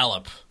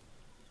gallop.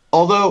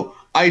 Although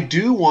I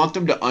do want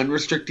them to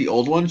unrestrict the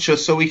old ones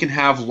just so we can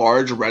have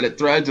large Reddit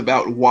threads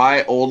about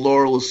why old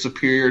Laurel is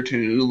superior to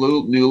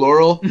new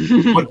Laurel,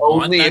 but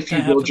only that if to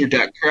you build happen? your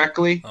deck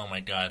correctly. Oh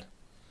my god.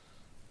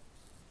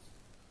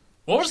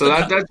 What was So the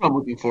that's what I'm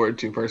looking forward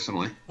to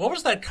personally. what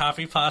was that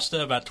coffee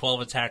pasta about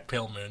 12 attack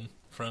Pale Moon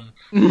from?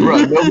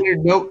 Right,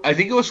 I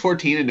think it was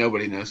 14 and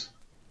nobody knows.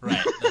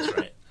 Right, that's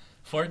right.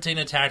 14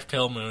 attack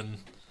Pale Moon.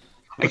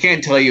 I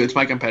can't tell you. It's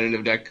my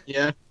competitive deck.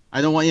 Yeah,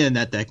 I don't want you to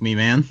net deck me,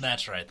 man.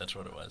 That's right, that's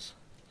what it was.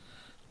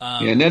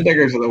 Yeah, net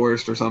deckers are the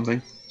worst or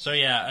something. So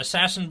yeah,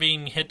 Assassin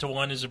being hit to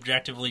 1 is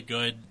objectively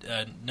good.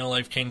 No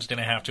Life King's going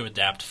to have to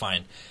adapt,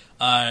 fine.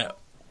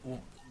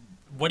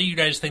 What do you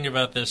guys think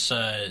about this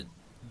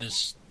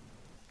this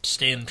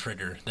stand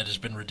trigger that has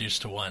been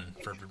reduced to 1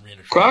 for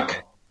Bermuda?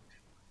 Croc?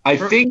 I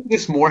think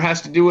this more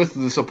has to do with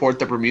the support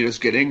that Bermuda's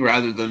getting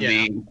rather than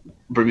the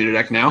Bermuda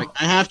deck now.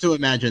 I have to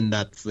imagine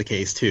that's the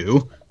case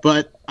too.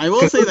 But I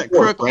will say that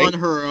Fourth, Crook right? on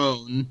her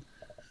own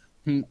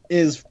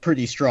is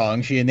pretty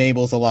strong. She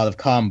enables a lot of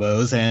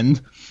combos, and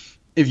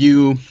if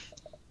you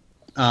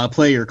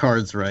play your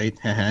cards right,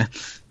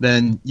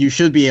 then you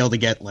should be able to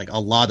get like a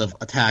lot of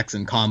attacks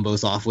and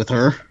combos off with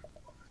her.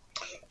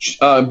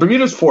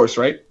 Bermuda's force,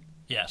 right?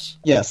 Yes.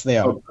 Yes, they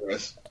are. Oh,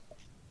 Chris.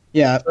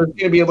 Yeah, They're going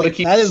to be able to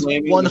keep that is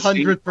slamming the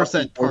 100%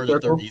 same part of the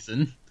circle.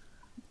 reason.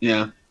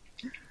 Yeah.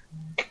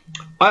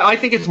 I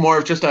think it's more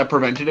of just a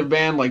preventative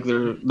ban, like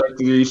they're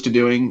used to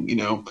doing,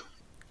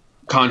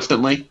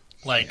 constantly.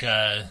 Like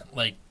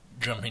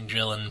Jumping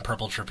Jill and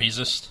Purple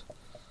Trapezist.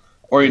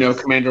 Or,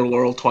 Commander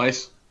Laurel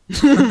twice.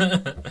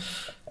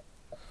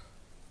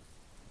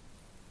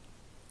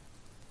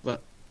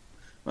 But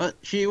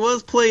she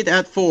was played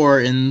at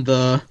 4 in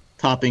the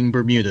topping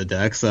Bermuda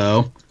deck,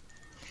 so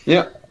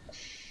Yeah.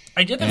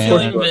 I get the Yeah.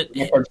 feeling That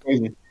that part's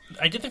crazy.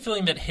 I get the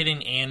feeling that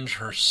hitting Ange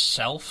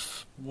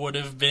herself would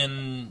have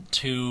been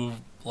too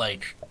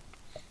it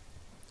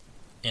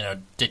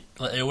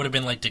would have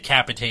been like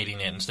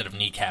decapitating it instead of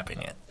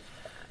kneecapping it.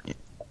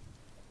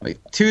 like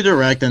too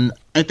direct, and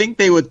I think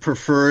they would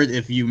prefer it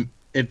if you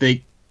if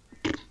they,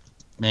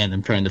 man,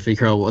 I'm trying to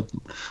figure out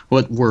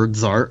what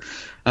words are.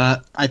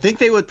 I think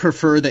they would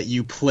prefer that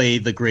you play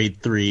the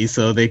grade 3,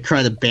 so they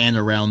try to ban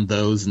around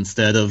those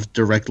instead of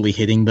directly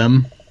hitting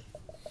them.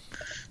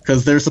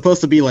 Because they're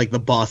supposed to be like the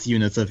boss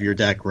units of your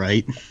deck,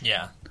 right?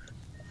 Yeah.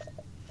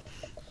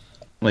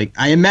 Like,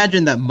 I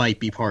imagine that might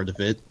be part of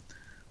it.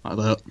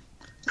 Although,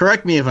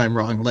 correct me if I'm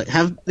wrong, like,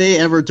 have they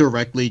ever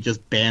directly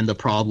just banned a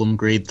problem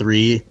grade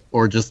 3,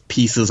 or just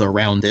pieces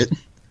around it?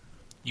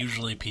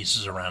 Usually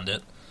pieces around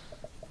it.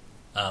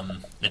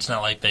 It's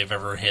not like they've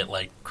ever hit,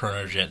 like,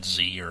 Chronojet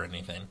Z or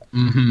anything.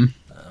 Mm-hmm.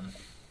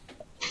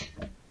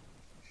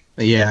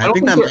 Yeah, I don't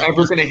think they're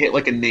ever going to hit,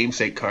 like, a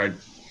namesake card.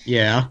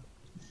 Yeah.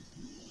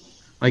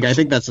 Like, I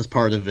think that's just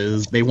part of it,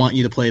 is they want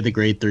you to play the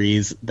grade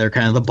 3s. They're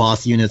kind of the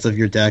boss units of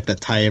your deck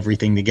that tie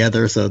everything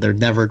together, so they're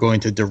never going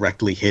to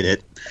directly hit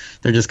it.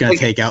 They're just going to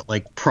take out,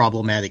 like,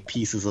 problematic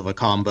pieces of a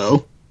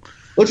combo.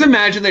 Let's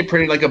imagine they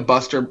printed, like, a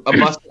Buster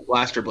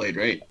Blaster Blade,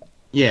 right?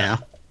 Yeah.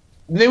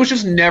 They would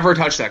just never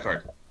touch that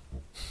card.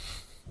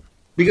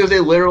 Because they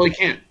literally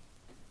can't.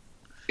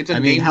 I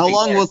mean, how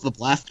long was the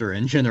Blaster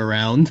Engine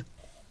around?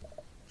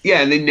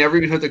 Yeah, and they never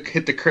even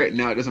hit the crit,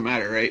 now it doesn't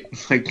matter, right?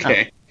 Like,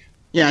 okay.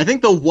 Yeah, I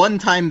think the one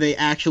time they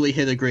actually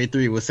hit a grade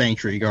 3 was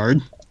Sanctuary Guard.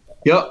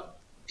 Yep.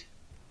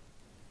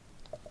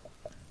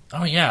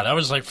 Oh yeah, that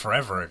was like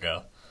forever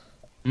ago.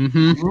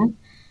 Mm-hmm.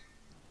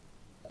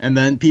 And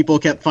then people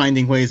kept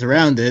finding ways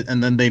around it,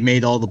 and then they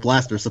made all the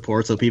blaster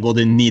support, so people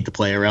didn't need to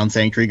play around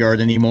Sanctuary Guard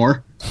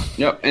anymore.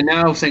 Yep, and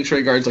now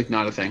Sanctuary Guard's like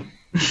not a thing.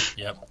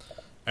 Yep.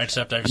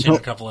 Except I've seen a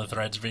couple of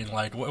threads being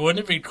like, wouldn't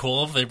it be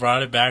cool if they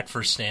brought it back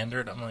for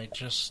Standard? I'm like,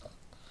 just...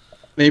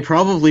 They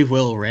probably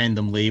will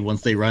randomly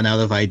once they run out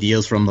of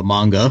ideas from the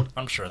manga.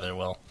 I'm sure they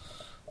will.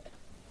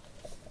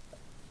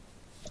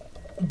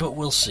 But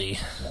we'll see.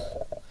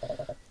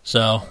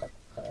 So,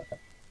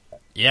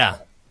 yeah.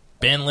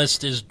 Ban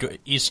list is good.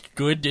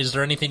 Is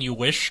there anything you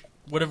wish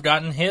would have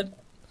gotten hit?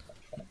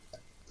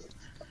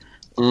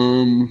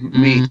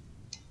 Me.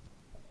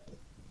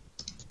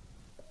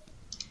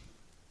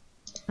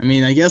 I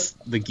mean, I guess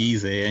the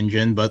Gize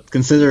engine, but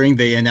considering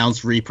they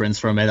announced reprints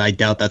from it, I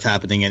doubt that's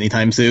happening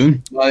anytime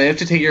soon. Well, they have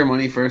to take your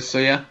money first, so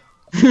yeah.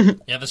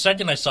 Yeah, the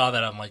second I saw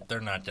that, I'm like, they're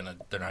not gonna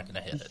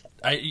hit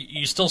it.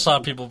 You still saw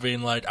people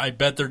being like, I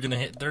bet they're gonna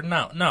hit. They're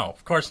no,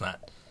 of course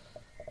not.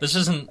 This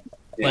isn't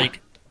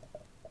like.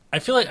 I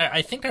feel like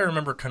I think I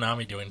remember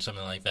Konami doing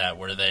something like that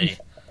where they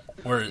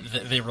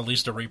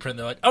released a reprint.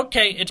 They're like,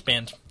 okay, it's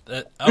banned.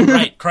 Oh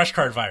right, Crush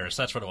Card Virus.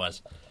 That's what it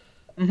was.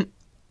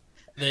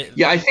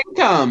 I think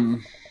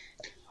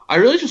I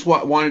really just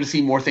wanted to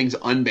see more things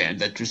unbanned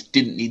that just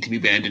didn't need to be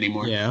banned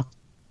anymore. Yeah,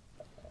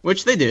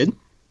 which they did.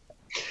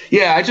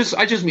 Yeah, I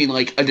just mean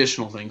like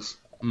additional things.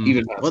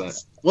 Even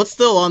past what's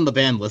still on the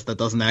ban list that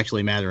doesn't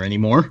actually matter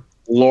anymore?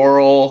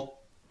 Laurel,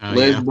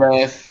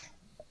 Lisbeth.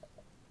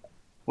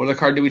 What other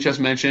card did we just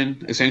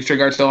mention? Is Sanctuary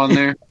Guard still on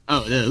there?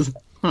 Oh, it is.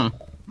 Huh.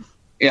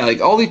 Yeah,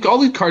 like all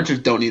these cards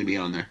just don't need to be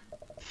on there.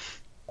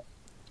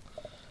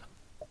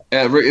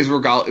 Is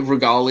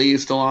Regali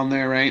still on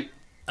there, right?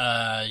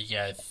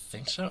 Yeah, I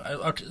think so.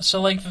 Okay,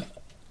 so like,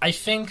 I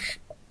think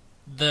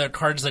the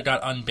cards that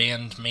got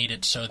unbanned made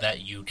it so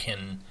that you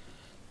can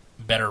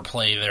better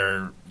play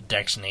their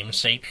deck's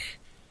namesake.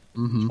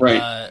 Mm-hmm.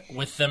 Right.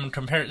 With them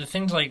compared to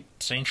things like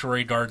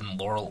Sanctuary Guard and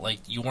Laurel, like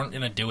you weren't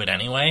gonna do it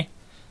anyway.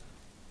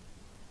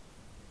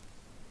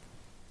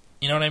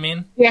 You know what I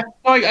mean? Yeah,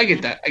 no, I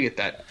get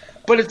that.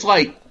 But it's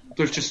like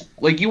there's just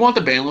like you want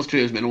the ban list to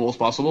be as minimal as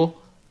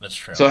possible. That's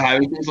true. So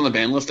having things on the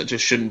ban list that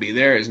just shouldn't be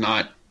there is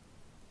not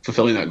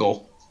fulfilling that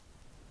goal.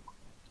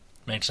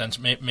 Makes sense.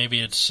 Maybe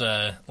it's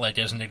like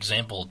as an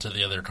example to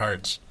the other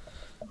cards.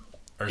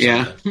 Or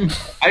yeah, something.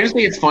 I just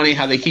think it's funny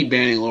how they keep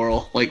banning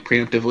Laurel like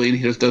preemptively and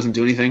he just doesn't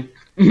do anything.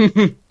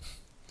 It's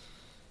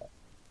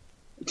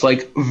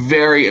like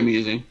very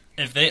amusing.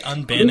 If they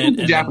unban it,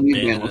 the Japanese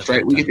ban list,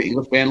 right? We get the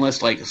English ban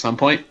list like at some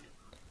point.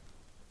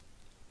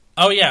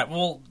 Oh yeah,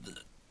 well,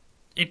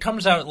 it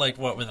comes out like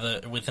what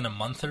within a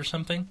month or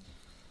something.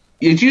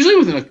 It's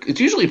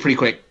usually pretty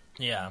quick.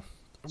 Yeah,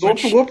 so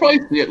we'll probably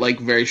see it like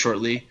very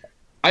shortly.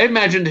 I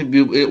imagine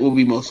it will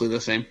be mostly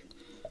the same.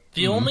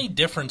 The only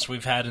difference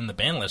we've had in the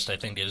ban list, I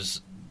think,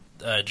 is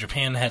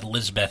Japan had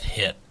Lisbeth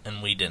hit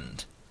and we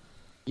didn't.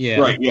 Yeah,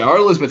 right. Yeah, our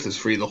Elizabeth is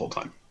free the whole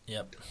time.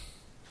 Yep.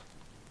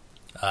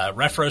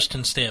 Refros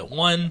can stay at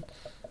 1.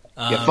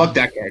 Yeah, fuck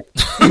that guy.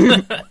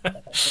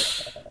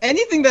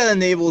 Anything that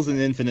enables an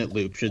infinite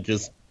loop should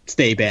just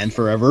stay banned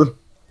forever.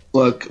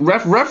 Look,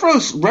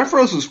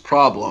 Refros's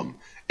problem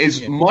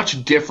is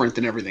much different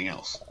than everything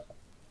else.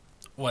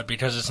 What,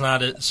 because it's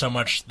not so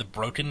much the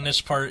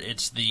brokenness part,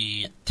 it's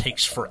the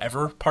takes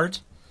forever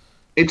part?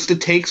 It's the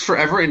takes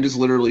forever and is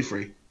literally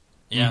free.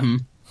 Yeah.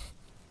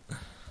 Mm-hmm.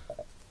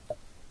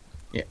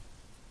 Yeah.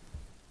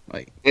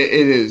 Like it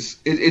is.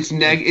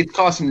 It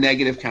costs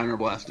negative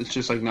counterblast. It's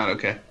just like not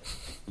okay.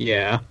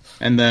 Yeah.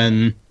 And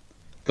then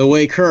the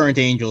way current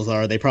Angels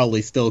are, they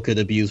probably still could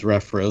abuse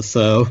Refros,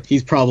 so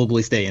he's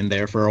probably staying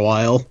there for a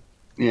while.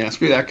 Yeah,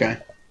 screw that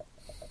guy.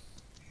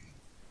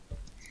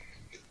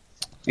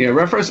 Yeah,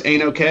 reference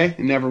ain't okay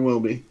and never will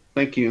be.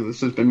 Thank you.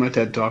 This has been my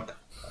TED Talk.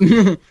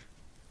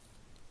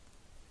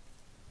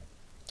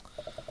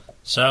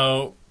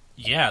 So,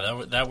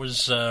 yeah, that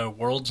was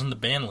Worlds in the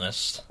ban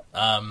list.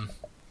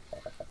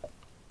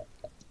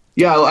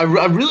 Yeah, I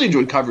really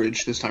enjoyed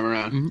coverage this time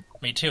around. Mm-hmm.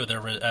 Me too.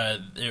 There were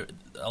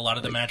a lot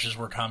of the matches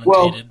were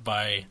commentated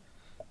by.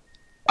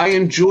 I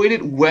enjoyed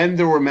it when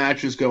there were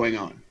matches going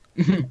on.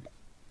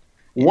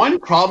 One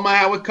problem I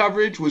had with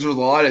coverage was there was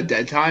a lot of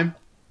dead time.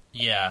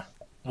 Yeah.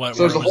 So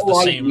there's a whole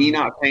lot of me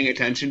not paying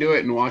attention to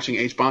it and watching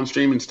H-Bomb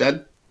stream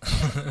instead.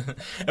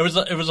 it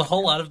was a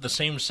whole lot of the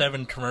same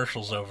 7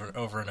 commercials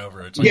over and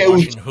over. It's like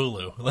watching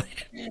Hulu.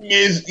 Like,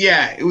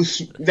 it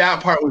was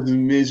that part was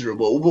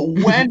miserable.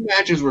 But when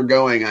matches were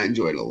going, I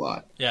enjoyed it a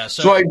lot. Yeah.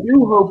 So I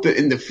do hope that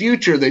in the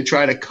future they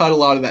try to cut a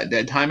lot of that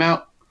dead time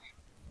out.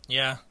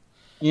 Yeah.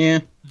 Yeah.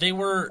 They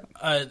were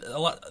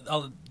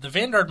the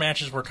Vanguard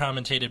matches were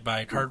commentated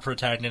by card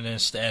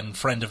protagonist and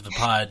friend of the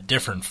pod,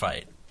 Different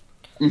Fight.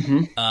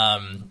 Mm-hmm.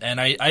 And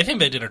I think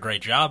they did a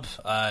great job.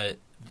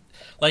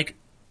 Like,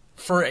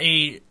 for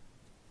a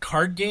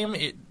card game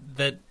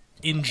that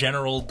in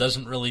general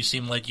doesn't really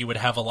seem like you would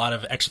have a lot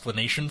of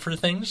explanation for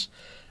things,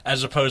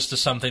 as opposed to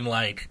something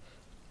like,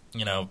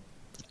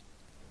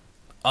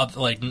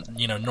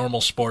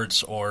 normal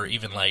sports or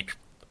even like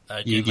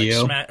a game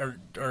like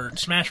or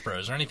Smash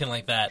Bros. Or anything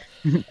like that.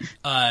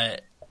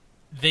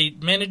 They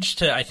managed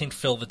to, I think,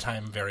 fill the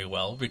time very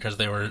well because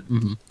they were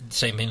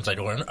saying things like,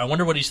 I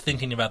wonder what he's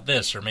thinking about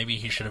this, or maybe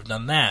he should have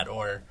done that,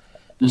 or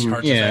this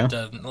card's effect.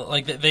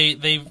 Like,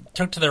 they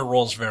took to their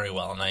roles very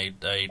well, and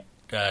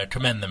I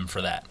commend them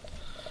for that.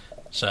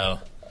 So,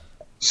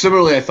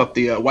 similarly, I thought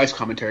the Weiss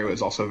commentary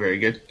was also very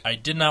good. I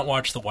did not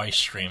watch the Weiss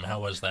stream.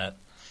 How was that?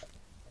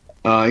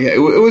 It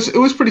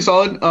was pretty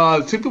solid.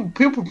 People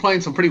were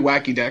playing some pretty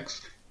wacky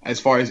decks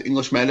as far as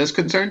English meta is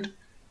concerned,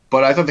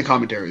 but I thought the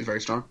commentary was very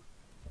strong.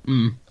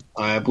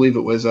 I believe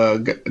it was a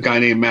guy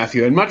named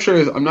Matthew. I'm not sure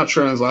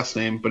on his last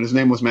name, but his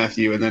name was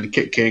Matthew, and then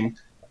Kit King,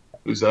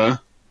 who's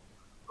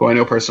who I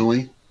know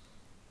personally.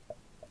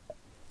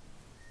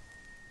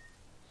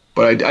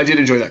 But I did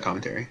enjoy that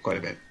commentary quite a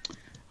bit.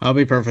 I'll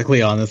be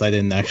perfectly honest, I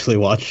didn't actually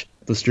watch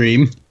the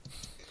stream.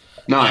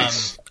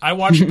 Nice. I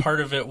watched part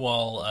of it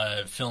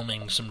while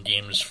filming some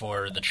games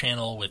for the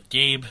channel with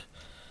Gabe.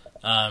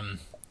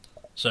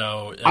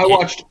 So I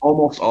watched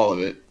almost all of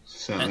it.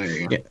 So there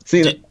you go. Yeah,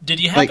 see, did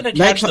you happen to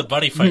catch the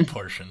buddy fight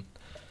portion?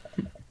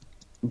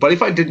 Buddy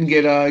fight didn't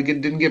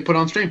get put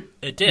on stream.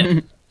 It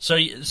did. So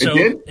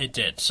it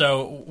did.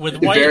 So with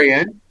the very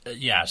end.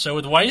 Yeah. So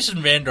with Weiss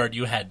and Vanguard,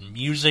 you had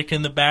music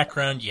in the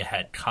background. You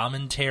had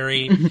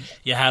commentary.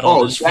 You had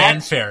all this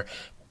fanfare.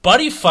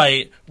 Buddy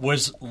fight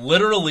was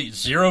literally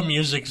zero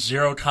music,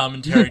 zero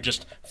commentary.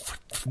 Just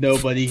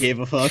nobody gave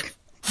a fuck.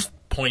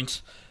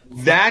 Point.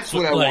 That's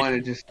what I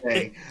wanted to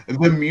say.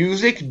 The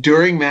music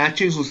during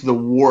matches was the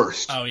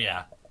worst. Oh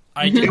yeah,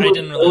 I didn't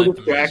really like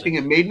the music.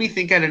 It made me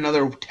think I had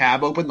another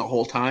tab open the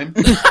whole time.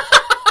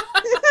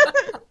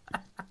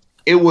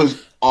 It was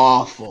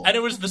awful, and it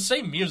was the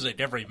same music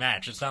every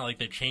match. It's not like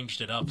they changed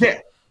it up.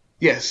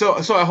 Yeah.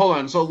 So hold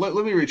on. So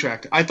let me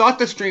retract. I thought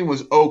the stream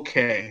was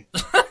okay,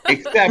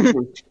 except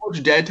for too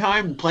much dead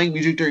time. Playing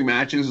music during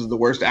matches is the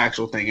worst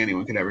actual thing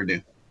anyone could ever do.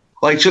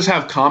 Like, just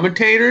have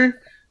commentator.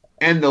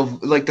 And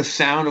the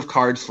sound of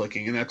cards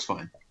flicking, and that's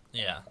fine.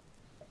 Yeah.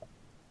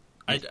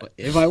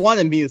 If I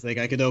wanted music,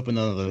 I could open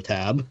another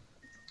tab.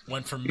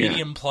 Went from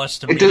medium plus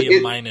to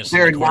medium minus.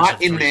 They're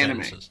not in the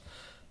anime.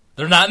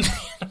 They're not in the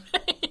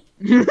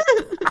anime.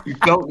 You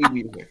don't need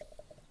music.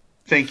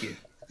 Thank you.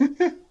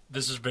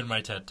 This has been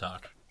my TED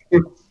Talk.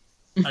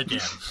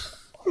 Again.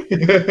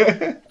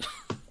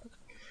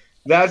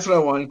 That's what I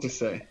wanted to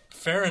say.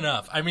 Fair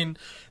enough. I mean,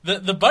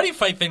 the buddy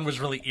fight thing was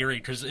really eerie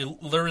because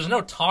there was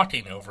no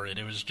talking over it.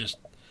 It was just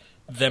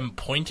them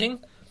pointing.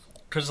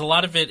 Because a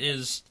lot of it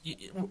is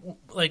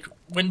like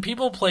when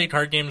people play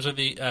card games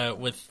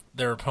with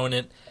their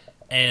opponent,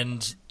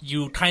 and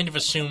you kind of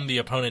assume the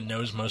opponent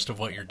knows most of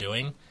what you're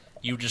doing.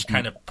 You just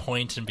kind of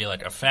point and be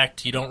like,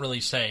 effect. You don't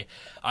really say,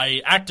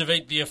 I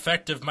activate the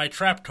effect of my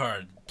trap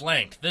card,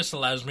 blank. This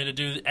allows me to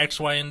do X,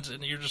 Y, and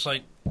you're just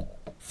like,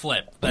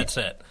 flip. That's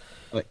it.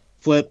 Like,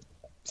 flip,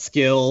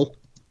 skill,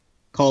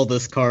 call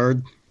this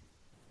card.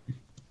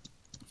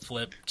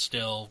 Flip,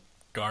 still,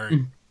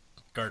 guard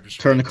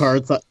turn the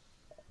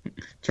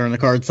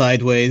card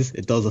sideways.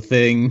 It does a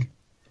thing.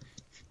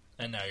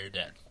 And now you're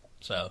dead.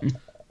 So,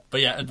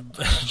 but yeah,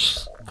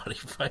 buddy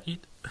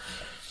fight.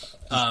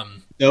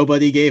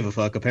 Nobody gave a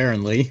fuck,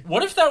 apparently.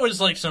 What if that was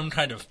like some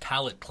kind of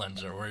palate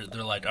cleanser where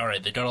they're like, all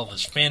right, they got all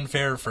this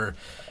fanfare for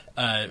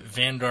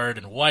Vanguard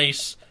and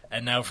Weiss,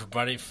 and now for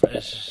Buddy Fight,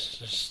 it's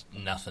just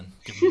nothing.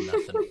 Give me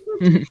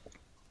nothing.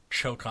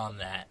 Choke on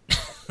that.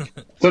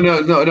 So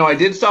no, I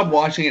did stop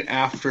watching it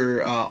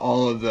after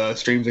all of the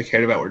streams I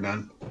cared about were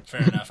done.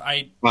 Fair enough.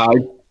 I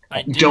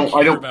don't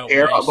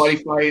care about Buddy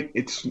Fight.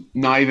 It's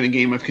not even a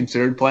game I've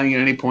considered playing at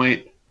any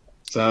point.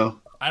 So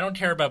I don't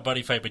care about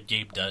Buddy Fight, but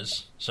Gabe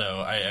does. So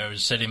I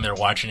was sitting there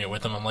watching it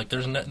with him. I'm like,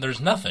 there's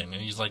nothing,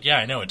 and he's like, yeah,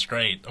 I know, it's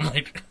great. I'm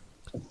like,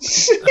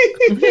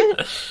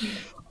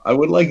 I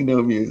would like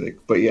no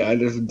music, but yeah, I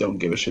just don't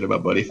give a shit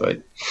about Buddy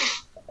Fight.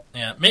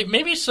 Yeah,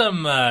 maybe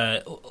some,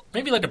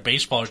 maybe like a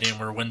baseball game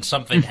where when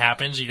something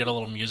happens, you get a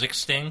little music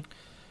sting,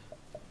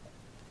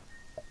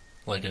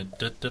 like a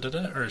da da da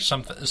da, or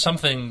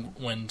something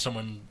when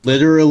someone.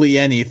 Literally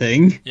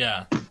anything,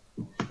 Yeah,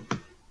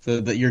 so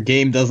that your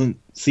game doesn't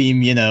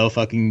seem,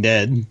 fucking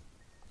dead.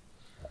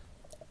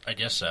 I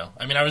guess so.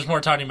 I mean, I was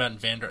more talking about in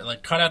Vander,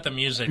 like cut out the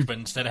music, but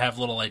instead have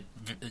little like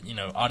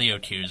audio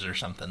cues or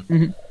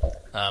something.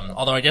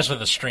 Although I guess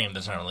with a stream,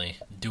 that's not really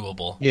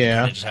doable.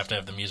 Yeah. You just have to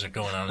have the music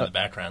going on in the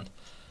background.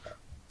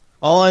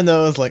 All I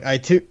know is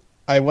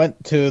I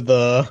went to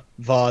the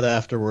VOD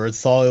afterwards,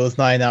 saw it was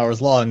 9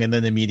 hours long, and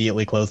then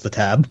immediately closed the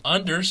tab.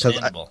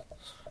 Understandable.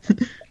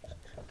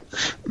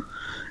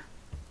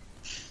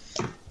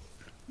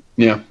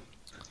 Yeah.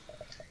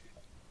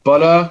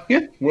 But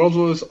yeah, Worlds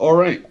was all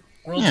right.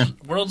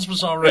 Worlds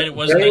was all right. It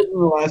wasn't. Better than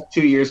the last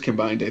 2 years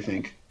combined, I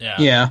think.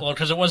 Yeah. Well,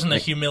 because it wasn't a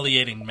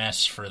humiliating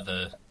mess for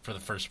the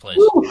first place.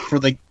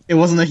 It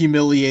wasn't a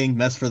humiliating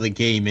mess for the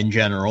game in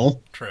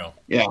general. True.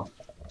 Yeah.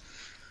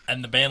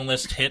 And the ban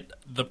list hit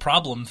the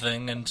problem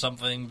thing and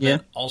something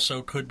that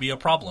also could be a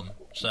problem.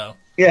 So.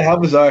 Yeah, how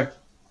bizarre.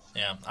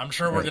 Yeah, I'm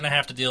sure we're going to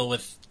have to deal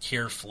with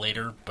Kirf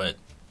later, but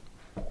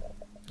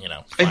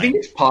fine. I think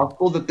it's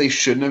possible that they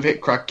shouldn't have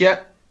hit Kruk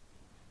yet.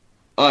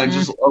 And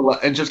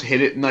just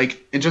hit it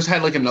and just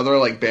had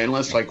another ban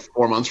list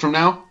 4 months from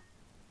now.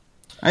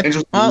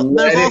 There's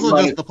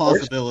also just the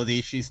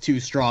possibility she's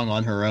too strong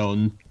on her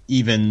own,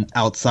 even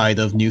outside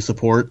of new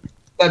support.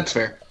 That's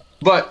fair,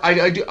 but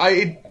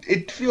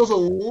it feels a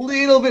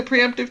little bit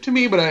preemptive to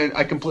me, but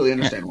I completely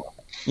understand why.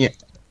 Yeah,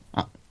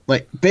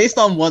 based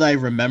on what I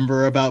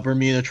remember about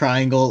Bermuda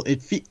Triangle,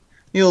 it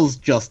feels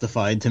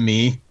justified to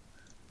me.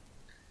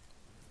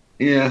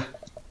 Yeah.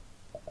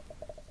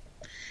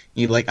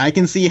 I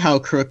can see how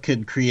Crook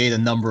could create a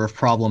number of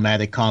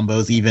problematic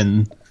combos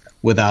even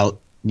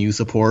without new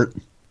support.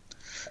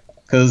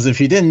 Because if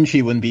she didn't,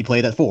 she wouldn't be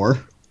played at 4.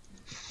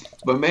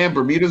 But man,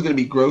 Bermuda's going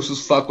to be gross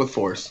as fuck with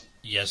Force.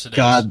 Yes, it is.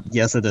 God,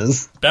 yes it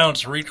is.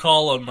 Bounce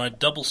recall on my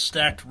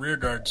double-stacked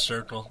rearguard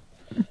circle.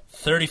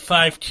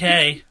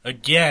 35k,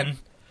 again.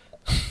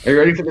 Are you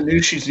ready for the new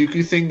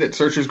Shizuku thing that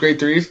searches grade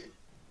 3s?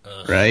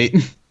 Right.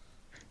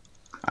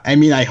 I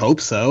mean, I hope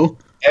so.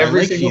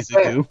 Every I like single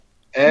Shizuku. Set.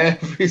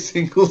 Every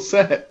single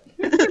set.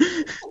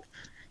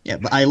 Yeah,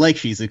 but I like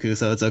Shizuku,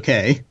 so it's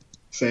okay.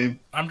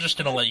 Same. I'm just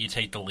going to let you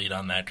take the lead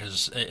on that,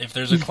 because if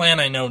there's a clan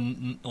I know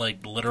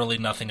literally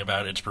nothing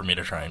about, it's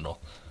Bermuda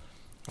Triangle.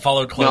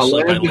 Followed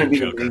closely by Luke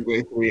Joker.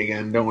 Grade 3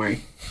 again, don't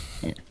worry.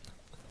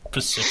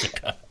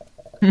 Pacifica.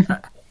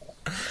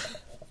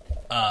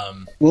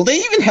 Will they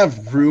even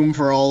have room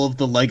for all of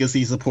the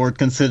legacy support,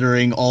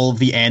 considering all of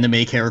the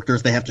anime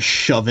characters they have to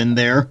shove in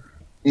there?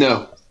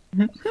 No.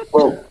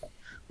 Well,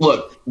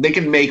 look, they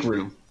can make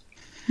room.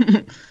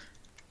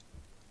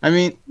 I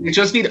mean, You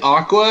just need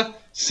Aqua,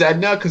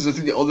 Sedna, because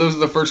those are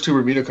the first 2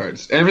 Bermuda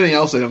cards. Everything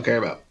else they don't care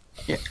about.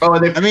 Yeah. Oh,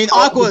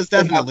 Aqua is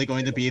definitely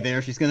going to be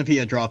there. She's going to be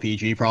a draw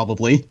PG,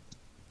 probably.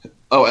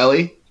 Oh,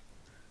 Ellie?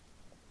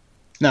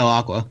 No,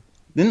 Aqua.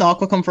 Didn't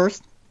Aqua come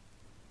first?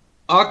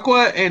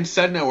 Aqua and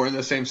Sedna were in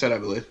the same set, I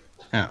believe.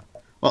 Yeah.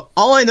 Well,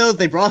 all I know is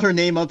they brought her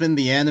name up in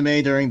the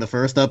anime during the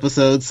first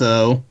episode,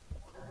 so...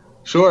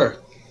 Sure.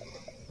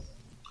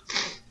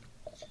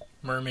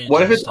 Mermaids.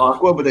 What if it's stuff.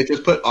 Aqua, but they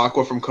just put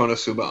Aqua from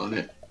Konosuba on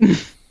it?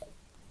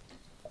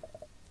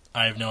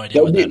 I have no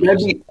idea what that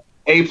That'd means.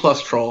 be A+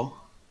 troll.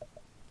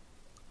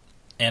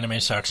 Anime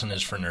sucks and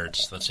is for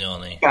nerds. That's the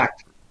only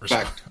Fact.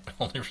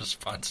 only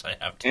response I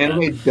have to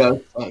Anime that. does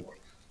suck.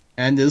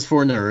 And is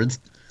for nerds.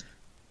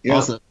 Yeah.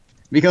 Also,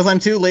 because I'm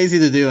too lazy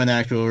to do an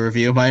actual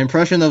review, my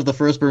impression of the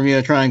first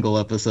Bermuda Triangle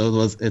episode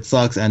was it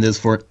sucks and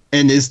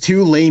is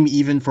too lame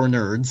even for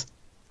nerds.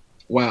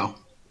 Wow.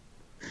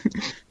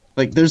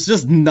 There's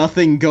just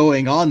nothing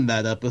going on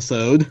that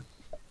episode.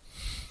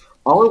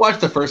 I only watched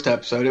the first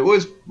episode. It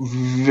was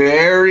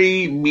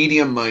very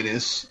medium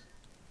minus.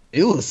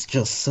 It was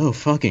just so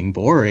fucking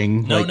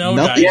boring. No, nothing.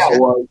 guys. Yeah,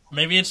 it was.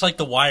 Maybe it's like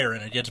The Wire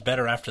and it gets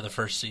better after the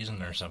first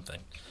season or something.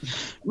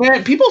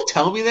 Man, people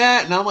tell me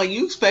that, and I'm like,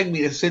 you expect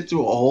me to sit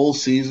through a whole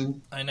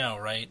season? I know,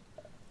 right?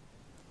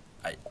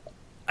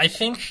 I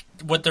think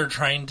what they're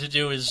trying to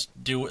do is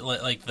do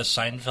like the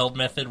Seinfeld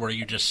method, where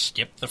you just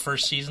skip the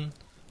first season,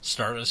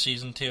 start with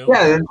season 2.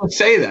 Yeah, they don't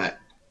say that.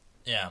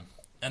 Yeah,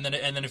 and then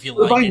if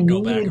you If I like it, go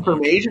need back and watch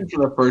information it.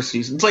 for the first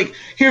season, it's like,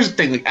 here's the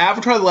thing,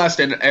 Avatar: The Last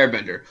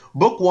Airbender,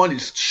 book 1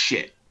 is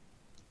shit.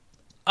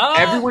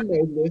 Everyone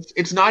knows this.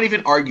 It's not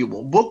even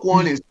arguable. Book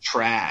 1 is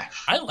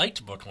trash. I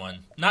liked book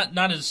 1.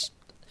 Not as.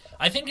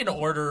 I think in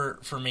order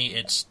for me,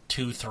 it's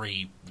 2,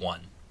 3,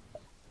 1.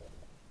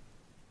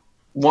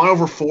 1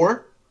 over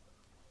 4?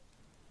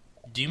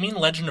 Do you mean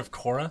Legend of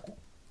Korra?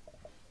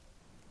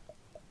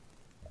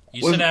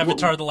 You said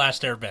Avatar: The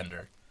Last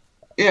Airbender.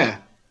 Yeah.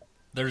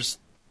 There's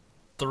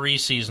 3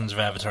 seasons of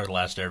Avatar: The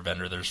Last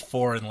Airbender. There's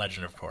 4 in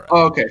Legend of Korra.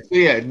 Oh, okay. So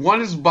yeah,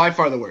 1 is by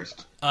far the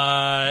worst.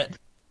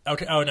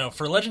 Okay. Oh no,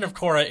 for Legend of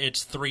Korra,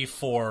 it's 3,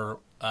 4,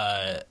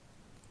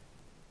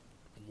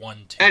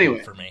 1, 2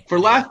 Anyway, for me. for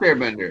Last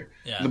Airbender,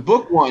 Yeah. the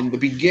book 1, the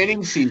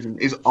beginning season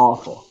is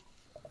awful.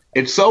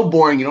 It's so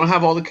boring. You don't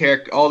have all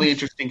the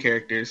interesting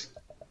characters.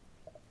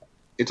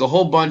 It's a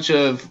whole bunch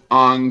of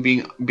Aang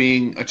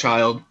being a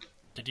child.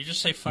 Did you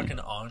just say fucking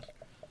Aang?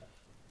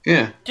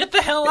 Yeah. Get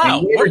the hell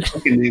out! Weird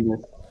fucking name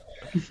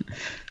is.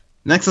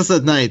 Nexus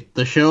at Night,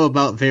 the show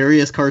about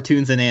various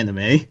cartoons and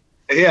anime.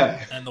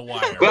 Yeah. And The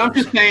Wire. But I'm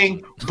just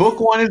saying, book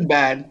 1 is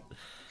bad,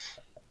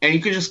 and you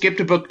can just skip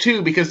to book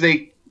 2 because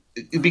they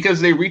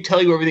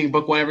retell you everything in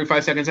book 1 every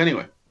 5 seconds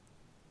anyway.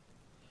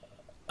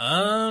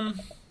 I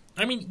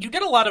mean, you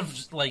get a lot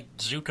of like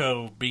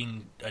Zuko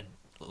being a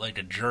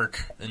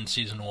jerk in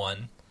season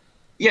 1.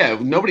 Yeah,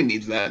 nobody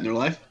needs that in their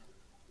life.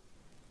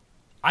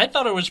 I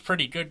thought it was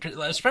pretty good,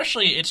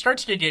 especially it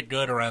starts to get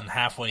good around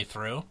halfway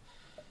through.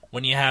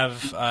 When you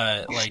have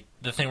like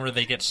the thing where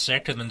they get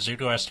sick and then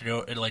Zuko has to go,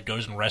 it like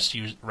goes and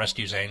rescues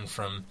Aang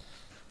from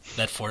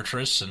that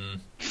fortress.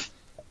 And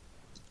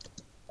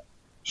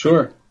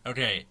Sure.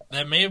 okay,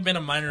 that may have been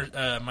a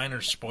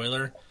minor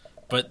spoiler,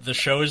 but the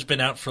show has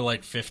been out for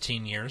like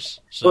 15 years.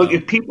 So Look,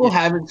 if people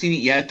haven't seen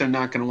it yet, they're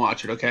not going to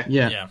watch it. Okay.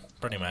 yeah,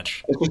 pretty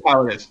much. That's just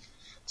how it is.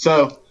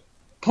 So,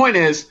 point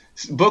is,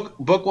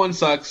 book 1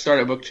 sucks. Start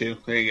at book 2.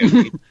 There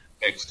you go.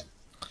 Fixed.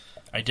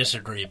 I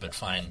disagree, but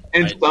fine.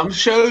 And some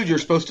shows, you're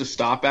supposed to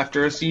stop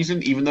after a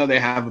season, even though they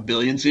have a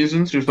billion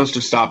seasons. You're supposed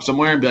to stop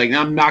somewhere and be like, no,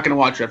 I'm not going to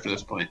watch it after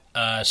this point.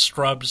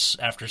 Scrubs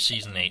after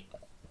season 8.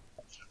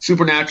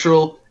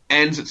 Supernatural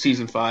ends at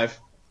season 5.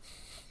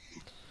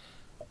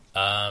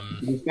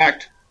 In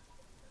fact,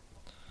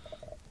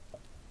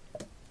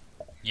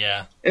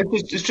 Yeah.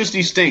 it's just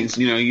these things,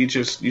 you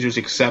just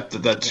accept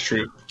that that's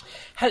true.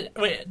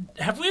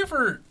 Have we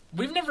ever...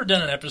 We've never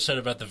done an episode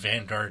about the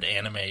Vanguard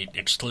anime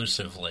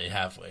exclusively,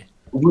 have we?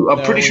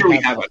 I'm pretty sure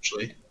we have,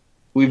 actually.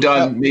 We've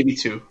done maybe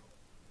 2.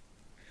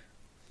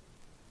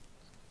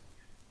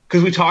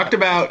 Because we talked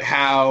about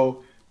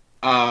how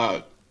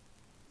the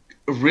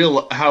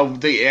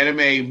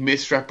anime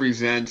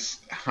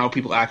misrepresents how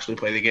people actually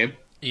play the game.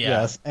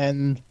 Yeah. Yes,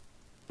 and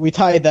we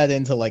tied that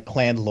into like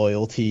clan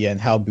loyalty and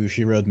how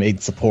Bushiroad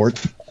made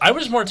support. I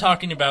was more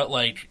talking about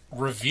like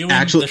reviewing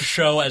the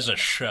show as a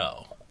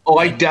show. Oh,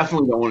 I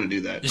definitely don't want to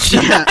do that.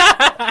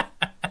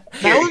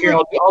 Here,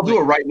 I'll do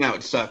it right now.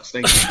 It sucks.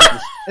 Thank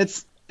you.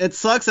 It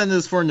sucks and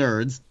is for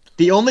nerds.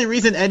 The only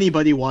reason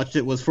anybody watched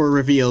it was for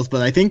reveals,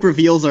 but I think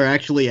reveals are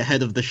actually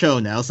ahead of the show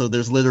now, so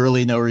there's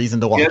literally no reason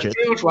to watch That's it.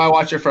 pretty much why I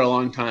watched it for a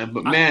long time.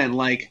 But man,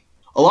 like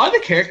a lot of the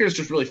characters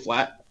just really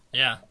flat.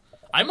 Yeah.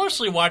 I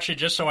mostly watch it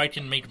just so I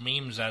can make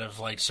memes out of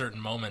like certain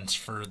moments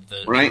for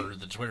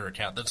the Twitter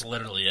account. That's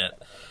literally it.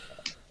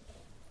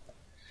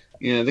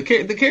 Yeah, the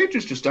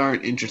characters just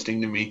aren't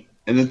interesting to me,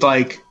 and it's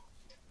like,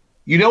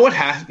 you know what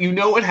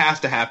has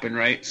to happen,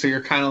 right? So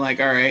you're kind of like,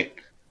 all right,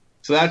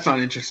 so that's not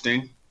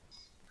interesting.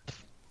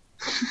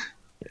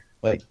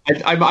 Like,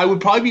 I would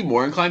probably be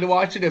more inclined to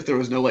watch it if there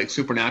was no like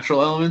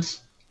supernatural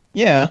elements.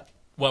 yeah,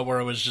 Where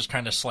it was just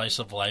kind of slice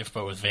of life,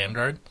 but with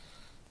Vanguard.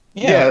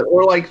 Yeah,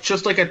 or like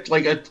just like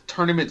a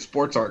tournament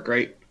sports arc,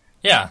 right?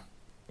 Yeah.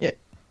 I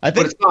But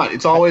think it's not.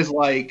 It's always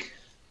like,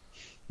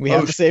 we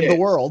have to save shit. the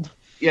world.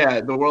 yeah,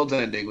 the world's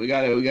ending. We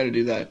gotta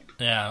do that.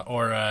 Yeah,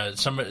 or I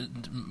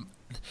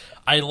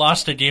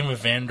lost a game of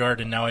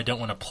Vanguard and now I don't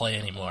want to play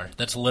anymore.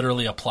 That's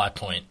literally a plot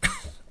point.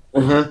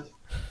 Uh-huh.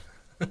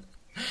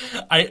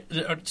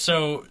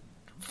 So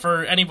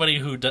for anybody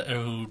who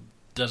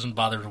doesn't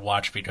bother to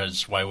watch,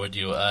 because why would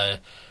you?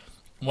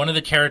 One of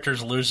the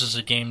characters loses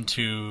a game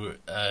to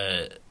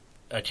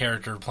a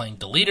character playing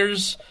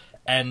deleters,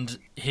 and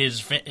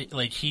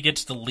he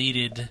gets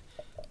deleted,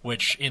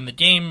 which in the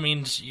game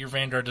means your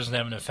Vanguard doesn't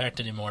have an effect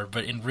anymore,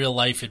 but in real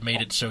life it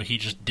made it so he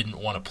just didn't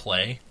want to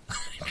play.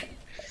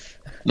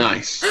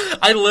 Nice.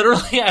 I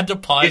literally had to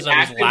pause.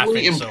 I was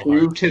laughing so hard.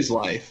 Improved his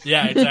life.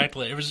 Yeah,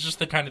 exactly. It was just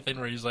the kind of thing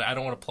where he's like, I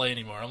don't want to play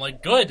anymore. I'm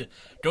like, good.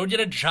 Go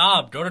get a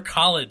job. Go to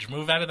college.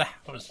 Move out of the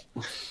house.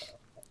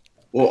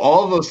 Well,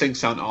 all of those things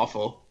sound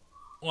awful.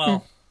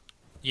 Well,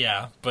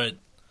 yeah, but...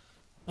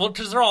 Well,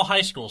 because they're all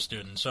high school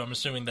students, so I'm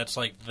assuming that's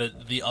like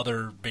the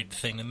other big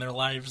thing in their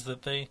lives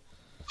that they...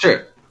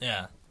 Sure.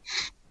 Yeah.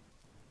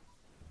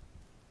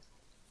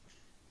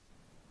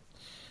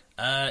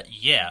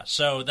 Yeah,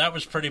 so that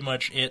was pretty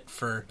much it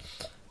for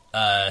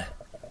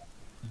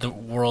the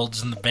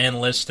worlds and the ban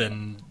list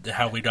and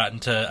how we got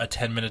into a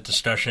 10-minute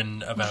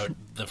discussion about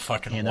the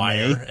fucking Anime.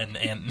 Wire and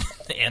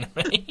anime.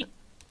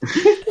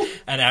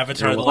 And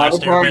Avatar: The Last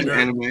Avatar is Airbender,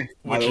 anime,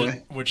 by the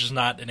way. which is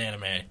not an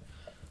anime.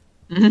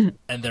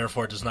 And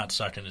therefore does not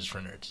suck and is for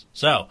nerds.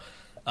 So,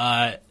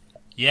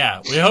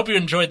 yeah, we hope you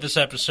enjoyed this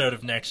episode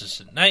of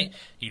Nexus at Night.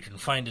 You can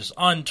find us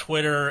on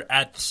Twitter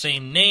at the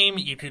same name,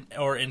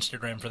 or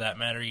Instagram for that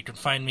matter. You can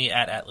find me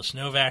at Atlas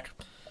Novak.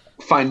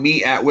 Find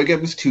me at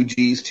Wiggums, 2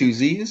 G's, 2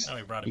 Z's. Oh,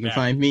 we brought it You can back.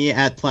 find me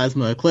at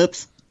Plasma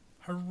Eclipse.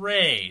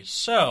 Hooray!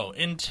 So,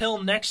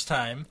 until next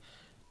time,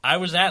 I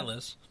was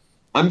Atlas.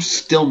 I'm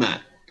still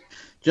Matt.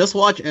 Just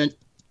watch an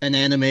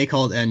anime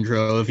called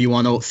Endro if you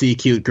want to see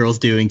cute girls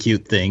doing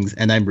cute things,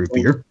 and I'm Root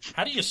Beer.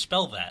 How do you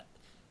spell that?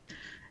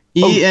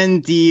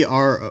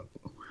 ENDRO.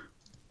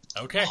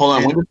 Okay. Hold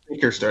on, when does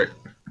Precure start?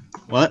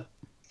 What?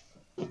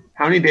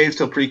 How many days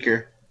till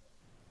Precure?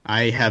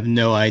 I have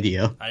no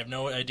idea. I have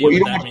no idea Well,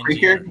 you what don't that have means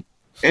Precure? either.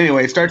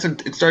 Anyway, it starts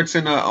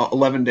in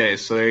 11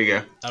 days, so there you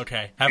go.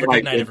 Okay. Have a Right,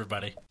 good night, good.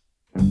 everybody.